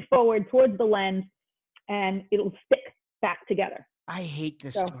push it forward towards the lens and it'll stick back together. I hate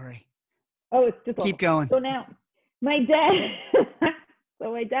this So- story. Oh, it's just Keep awful. going. So now my dad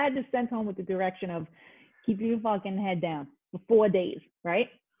just sent home with the direction of keep your fucking head down for 4 days, right?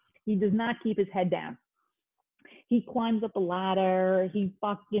 He does not keep his head down. He climbs up a ladder. He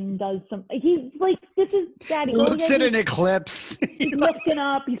fucking does he's like, this is daddy. Looks at an eclipse. He's looking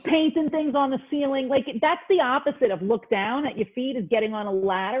up. He's painting things on the ceiling. Like that's the opposite of look down at your feet is getting on a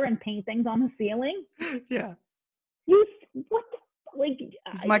ladder and paint things on the ceiling. Yeah. What the, like?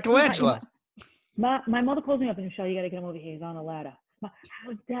 It's Michelangelo. My mother calls me up and Michelle, you got to get him over here. He's on a ladder.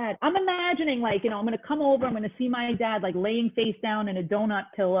 How's dad? I'm imagining like, I'm going to come over. I'm going to see my dad like laying face down in a donut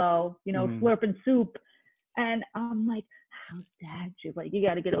pillow, slurping soup. And I'm like, how's dad? She's like, you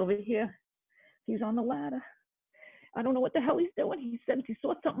got to get over here. He's on the ladder. I don't know what the hell he's doing. He said he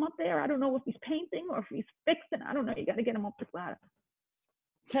saw something up there. I don't know if he's painting or if he's fixing. I don't know. You got to get him up this ladder.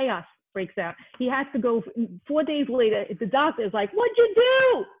 Chaos breaks out. He has to go 4 days later. The doctor is like, what'd you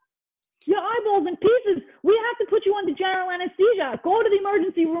do? Your eyeball's in pieces. We have to put you under general anesthesia. Go to the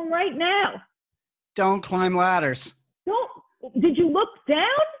emergency room right now. Don't climb ladders. Did you look down?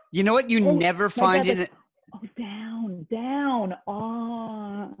 You know what you never find in it? Oh, down.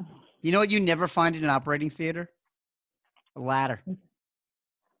 Oh. You know what you never find in an operating theater? A ladder.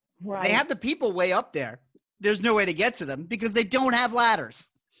 Right. They have the people way up there. There's no way to get to them because they don't have ladders.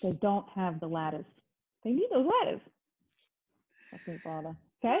 They don't have the ladders. They need those ladders. That's my father.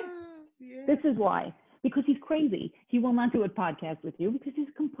 Okay? Yeah. This is why. Because he's crazy. He will not do a podcast with you because he's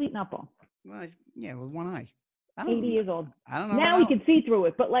a complete nutball. Well, with one eye. 80 years old. I don't know. Now he can see through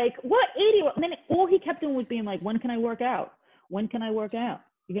it. But like, what 80? And then all he kept doing was being like, when can I work out? When can I work out?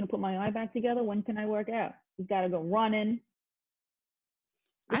 You're going to put my eye back together? When can I work out? He's got to go running.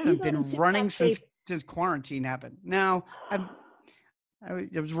 I haven't been running since quarantine happened. No, I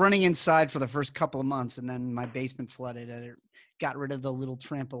was running inside for the first couple of months, and then my basement flooded, and it got rid of the little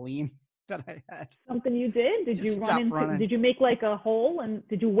trampoline that I had. Something you did? Did you Stop running. Did you make like a hole and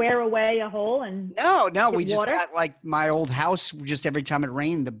did you wear away a hole and? No, we just water? got like my old house. Just every time it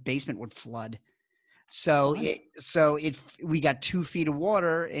rained, the basement would flood. So we got 2 feet of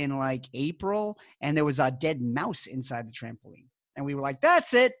water in like April, and there was a dead mouse inside the trampoline, and we were like,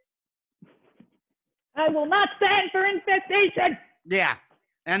 "That's it." I will not stand for infestation. Yeah,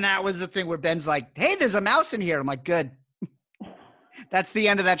 and that was the thing where Ben's like, "Hey, there's a mouse in here." I'm like, "Good." That's the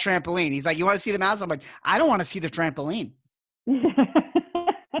end of that trampoline. He's like, "You want to see the mouse?" I'm like, "I don't want to see the trampoline.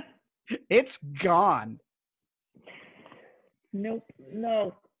 It's gone." Nope.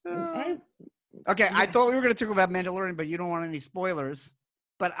 No. Okay, I thought we were going to talk about Mandalorian, but you don't want any spoilers.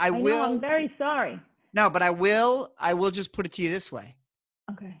 But I know, will. I'm very sorry. No, but I will just put it to you this way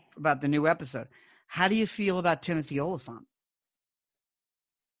Okay. about the new episode. How do you feel about Timothy Olyphant?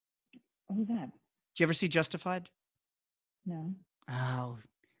 Who's that? Did you ever see Justified? No.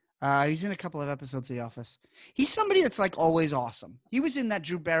 Oh, he's in a couple of episodes of The Office. He's somebody that's like always awesome. He was in that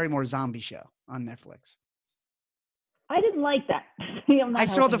Drew Barrymore zombie show on Netflix. I didn't like that. I'm not I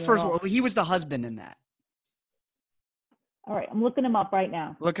saw the helping you at first all. one. He was the husband in that. All right, I'm looking him up right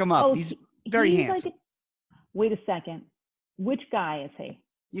now. Look him up. Oh, He's very he's handsome. Wait a second. Which guy is he?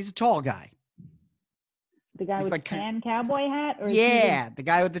 He's a tall guy. The guy He's with like the tan cowboy hat? Or is he Yeah, the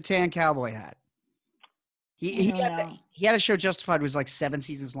guy with the tan cowboy hat. He don't had, know. he had a show Justified. It was like 7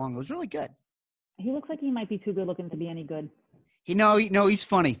 seasons long. It was really good. he looks like he might be too good looking to be any good. He's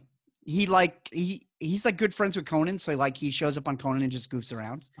funny. He's like good friends with Conan, so like he shows up on Conan and just goofs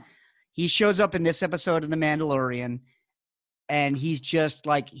around. He shows up in this episode of The Mandalorian, and he's just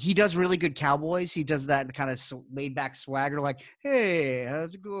like, he does really good cowboys. He does that kind of laid back swagger, like, hey,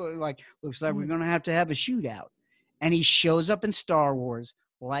 how's it going? Like, looks like we're gonna have a shootout. And he shows up in Star Wars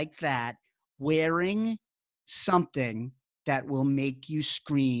like that, wearing something that will make you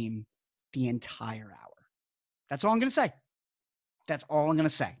scream the entire hour. That's all I'm gonna say. That's all I'm gonna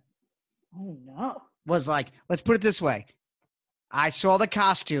say. Oh no. Was like, let's put it this way. I saw the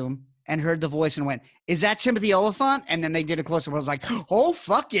costume and heard the voice and went, is that Timothy Olyphant? And then they did a close-up. I was like, oh,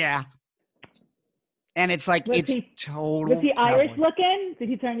 fuck yeah. And it's like, Was he total Irish cowboy. looking? Did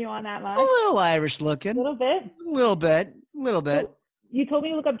he turn you on that It's much? a little Irish looking. A little bit. A little bit. So, you told me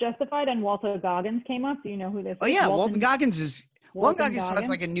to look up Justified, and Walter Goggins came up. Do you know who this is? Oh, yeah. Walton Goggins is – Walton Walton Goggins has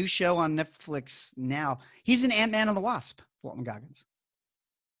like a new show on Netflix now. He's in Ant-Man and the Wasp, Walton Goggins.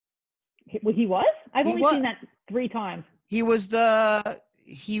 He was? I've He only was. seen that 3 times. He was the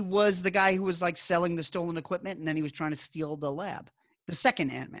guy who was like selling the stolen equipment, and then he was trying to steal the lab. The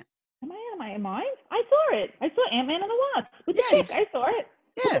second Ant-Man. Am I out of my mind? I saw it. I saw Ant-Man and the Wasp. With the Yeah, chick. I saw it.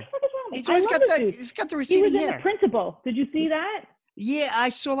 Yeah. What the fuck is wrong with He's me? always I got love the this dude. he's got the He receding was in hair. The Principal. Did you see that? Yeah, I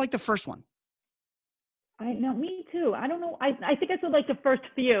saw like the first one. No, me too. I don't know. I think I saw like the first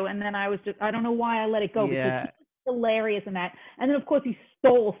few, and then I don't know why I let it go. Yeah. Because he's hilarious in that. And then, of course, he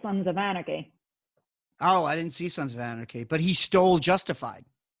stole Sons of Anarchy. Oh, I didn't see Sons of Anarchy, but he stole Justified.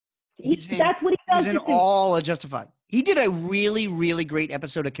 That's what he does. He's in all of Justified. He did a really, really great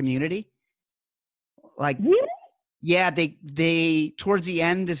episode of Community. Like, Really? yeah, they towards the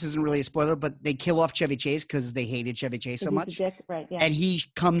end, this isn't really a spoiler, but they kill off Chevy Chase because they hated Chevy Chase so He's a much. dick, right? Yeah. And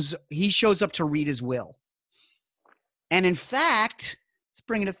he shows up to read his will. And in fact, it's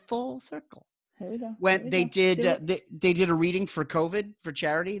bringing it full circle. Here we go. When Here we they go. did Do it. they did a reading for COVID for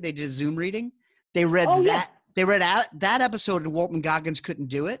charity, they did a Zoom reading. They read Oh, that. yeah. They read out that episode, and Walton Goggins couldn't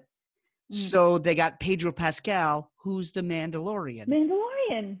do it, so they got Pedro Pascal, who's the Mandalorian.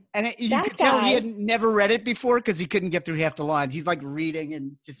 Mandalorian. And you That could tell he guy- had never read it before because he couldn't get through half the lines. He's like reading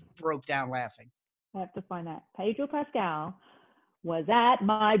and just broke down laughing. I have to find that. Pedro Pascal was at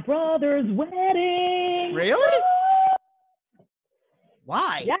my brother's wedding. Really?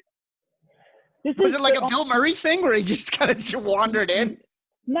 Why? Yeah. This Was is it like the- a Bill Murray thing where he just kind of wandered in?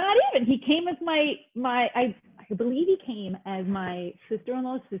 Not even. He came as I believe he came as my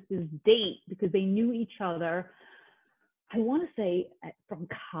sister-in-law's sister's date because they knew each other, I want to say from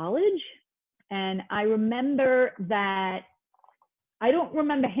college. And I remember that, I don't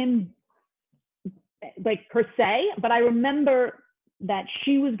remember him like per se, but I remember that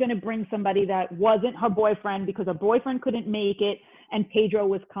she was going to bring somebody that wasn't her boyfriend because her boyfriend couldn't make it. And Pedro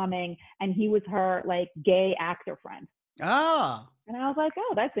was coming and he was her like gay actor friend. Oh. And I was like,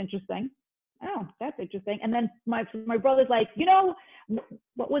 oh, that's interesting. Oh, that's interesting. And then my brother's like, you know,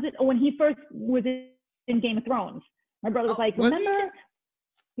 what was it? When he first was in Game of Thrones, my brother was like, was he? remember?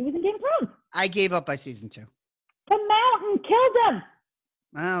 He was in Game of Thrones. I gave up by season 2. The mountain killed him.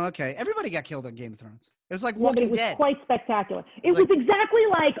 Oh, okay. Everybody got killed on Game of Thrones. It was like Yeah, but Walking it was Dead. quite spectacular. It It's was exactly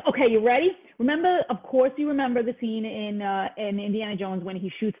like, okay, you ready? Remember, of course, you remember the scene in Indiana Jones when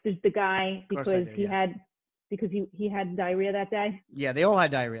he shoots the guy Of course I because do, he had diarrhea that day. Yeah, they all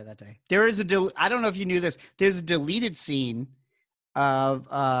had diarrhea that day. There is I don't know if you knew this. There's a deleted scene of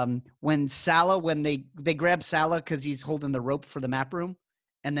when they grab Salah because he's holding the rope for the map room,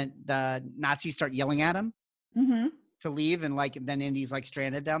 and then the Nazis start yelling at him Mm-hmm. to leave, and then Indy's like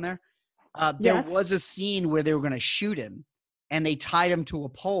stranded down there. There Yes. was a scene where they were going to shoot him, and they tied him to a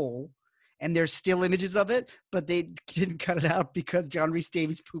pole. And there's still images of it, but they didn't cut it out because John Rhys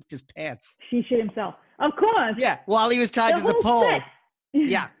Davies pooped his pants. He shit himself. Of course. Yeah, while he was tied to the whole pole. set.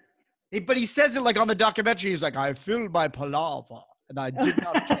 Yeah. But he says it like on the documentary. He's like, I filled my palaver and I did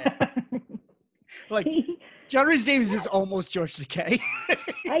not care. Like, John Rhys Davies is almost George Takei.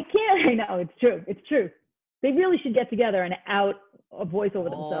 I can't. I know it's true. It's true. They really should get together and out a voice over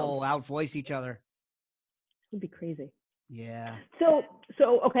themselves. Oh, outvoice each other. It would be crazy. Yeah. So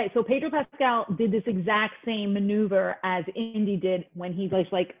Pedro Pascal did this exact same maneuver as Indy did when he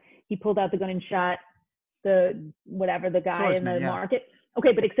he pulled out the gun and shot the guy Swordsman, in the market.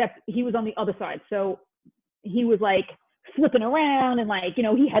 Okay, but except he was on the other side. So he was like flipping around and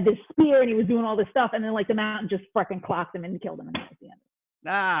he had this spear and he was doing all this stuff, and then the mountain just freaking clocked him and killed him, and that was the end.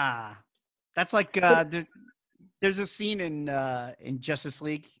 Ah, that's like there's a scene in Justice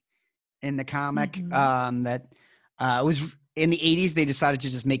League in the comic that was in the 80s. They decided to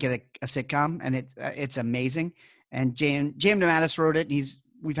just make it a sitcom, and it's amazing. And Jam DeMatteis wrote it.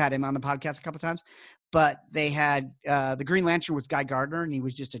 We've had him on the podcast a couple times, but they had the Green Lantern was Guy Gardner, and he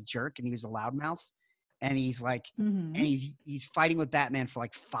was just a jerk, and he was a loudmouth, and he's and he's fighting with Batman for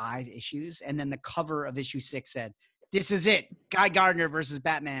 5 issues, and then the cover of issue 6 said, "This is it, Guy Gardner versus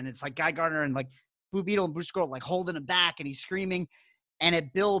Batman." It's Guy Gardner and Blue Beetle and Bruce Squirrel holding him back, and he's screaming, and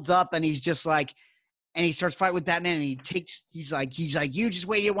it builds up, and he's just and he starts fighting with Batman, and he's like, "You just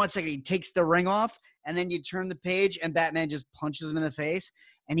wait here 1 second." He takes the ring off, and then you turn the page, and Batman just punches him in the face,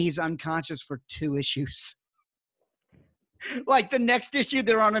 and he's unconscious for 2 issues. The next issue,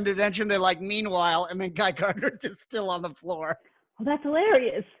 they're on an adventure, and they're meanwhile, and then Guy Gardner's just still on the floor. Oh, that's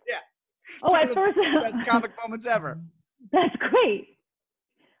hilarious. Yeah. Oh, at first, best comic moments ever. That's great.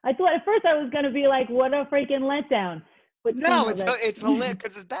 I thought at first I was going to be what a freaking letdown. But no, it's hilarious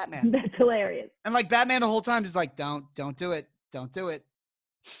because it's Batman. That's hilarious. And Batman the whole time is don't do it. Don't do it.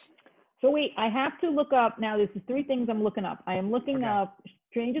 So wait, I have to look up now. This is 3 things I'm looking up. I am looking up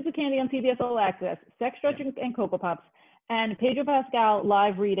Strangers with Candy on CBS All Access, Sex, Drugs, and Cocoa Puffs, and Pedro Pascal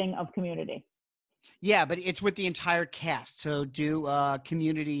live reading of Community. Yeah, but it's with the entire cast. So do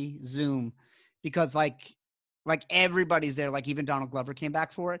Community Zoom because everybody's there. Even Donald Glover came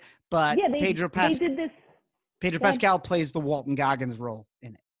back for it. But yeah, Pedro Pascal plays the Walton Goggins role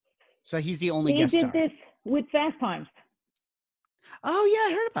in it. So he's the only guest star. He did this with Fast Times. Oh,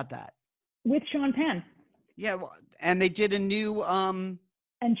 yeah, I heard about that. With Sean Penn. Yeah, well, and they did a new... And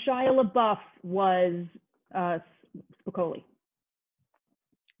Shia LaBeouf was Spicoli.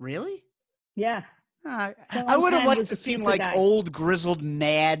 Really? Yeah. I would have liked to see old, grizzled,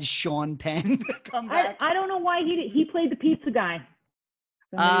 mad Sean Penn come back. I don't know why he played the pizza guy.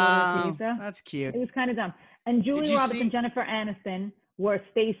 That's cute. It was kind of dumb. And Julia Roberts and Jennifer Aniston were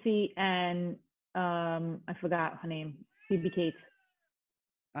Stacy and I forgot her name, Phoebe Cates.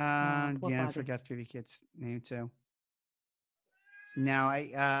 I forgot Phoebe Cates' name too. Now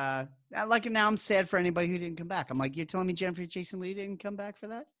now I'm sad for anybody who didn't come back. I'm you're telling me Jennifer Jason Leigh didn't come back for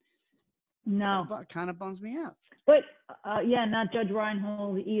that? No. That kind of bums me out. But not Judge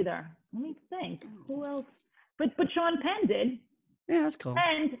Reinhold either. Let me think. Who else? But Sean Penn did. Yeah, that's cool.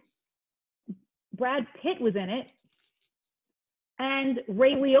 And Brad Pitt was in it. And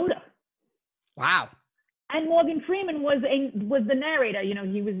Ray Liotta. Wow. And Morgan Freeman was the narrator.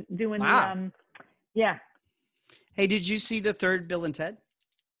 He was doing the yeah. Hey, did you see the 3rd Bill and Ted?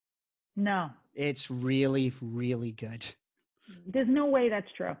 No. It's really, really good. There's no way that's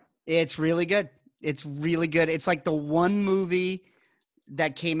true. It's really good. It's really good. It's the one movie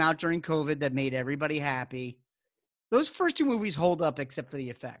that came out during COVID that made everybody happy. Those first 2 movies hold up except for the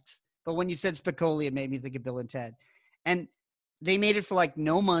effects. But when you said Spicoli, it made me think of Bill and Ted. And they made it for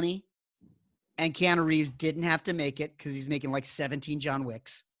no money. And Keanu Reeves didn't have to make it because he's making 17 John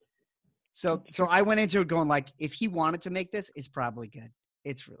Wicks. So I went into it going if he wanted to make this, it's probably good.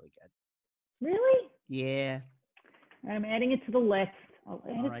 It's really good. Really? Yeah. I'm adding it to the list. All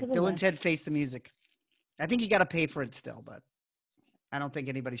right. Bill and Ted Face the Music. I think you got to pay for it still, but I don't think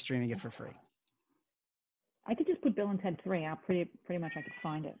anybody's streaming it for free. I could just put Bill and Ted 3 out. Pretty much I could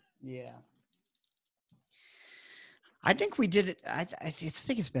find it. Yeah. I think we did it. I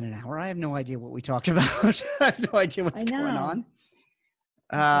think it's been an hour. I have no idea what we talked about. I have no idea what's going on.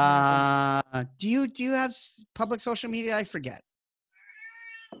 Do you have public social media? I forget.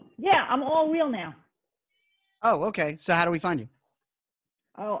 Yeah, I'm all real now. Oh, okay. So how do we find you?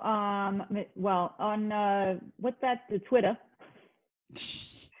 Oh, well, on what's that? The Twitter.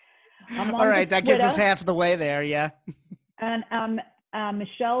 All right, that gets us half the way there. Yeah. And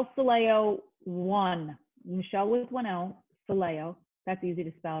Michelle Soleo 1. Michelle with 1 L, Soleo. That's easy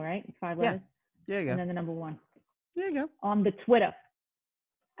to spell, right? 5 letters. There you go. And then the number 1. There you go. On the Twitter.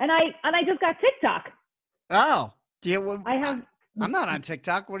 And I just got TikTok. Oh, do you? I have. I'm not on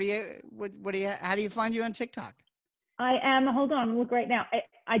TikTok. What do you? How do you find you on TikTok? I am. Hold on, look right now.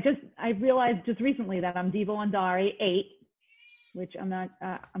 I realized just recently that I'm Devo Andari 8. which I'm not,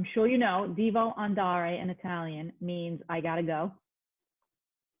 I'm sure you know, devo andare in Italian means I gotta go.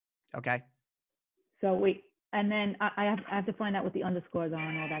 Okay. So wait, and then I have to find out what the underscores are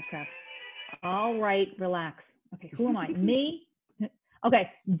and all that crap. All right, relax. Okay, who am I? Me? Okay,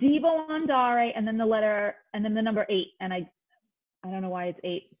 devo andare, and then the letter, and then the number 8, and I don't know why it's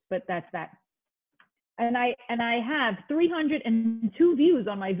 8, but that's that. And I have 302 views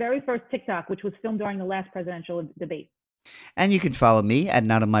on my very first TikTok, which was filmed during the last presidential debate. And you can follow me at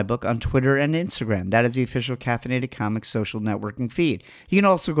Not in My Book on Twitter and Instagram. That is the official Caffeinated Comics social networking feed. You can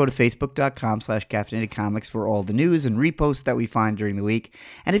also go to facebook.com/caffeinatedcomics for all the news and reposts that we find during the week.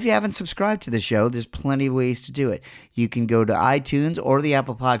 And if you haven't subscribed to the show, there's plenty of ways to do it. You can go to iTunes or the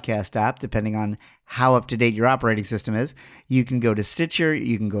Apple Podcast app, depending on how up-to-date your operating system is. You can go to Stitcher,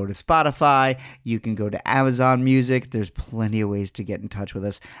 you can go to Spotify, you can go to Amazon Music. There's plenty of ways to get in touch with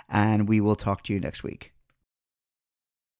us, and we will talk to you next week.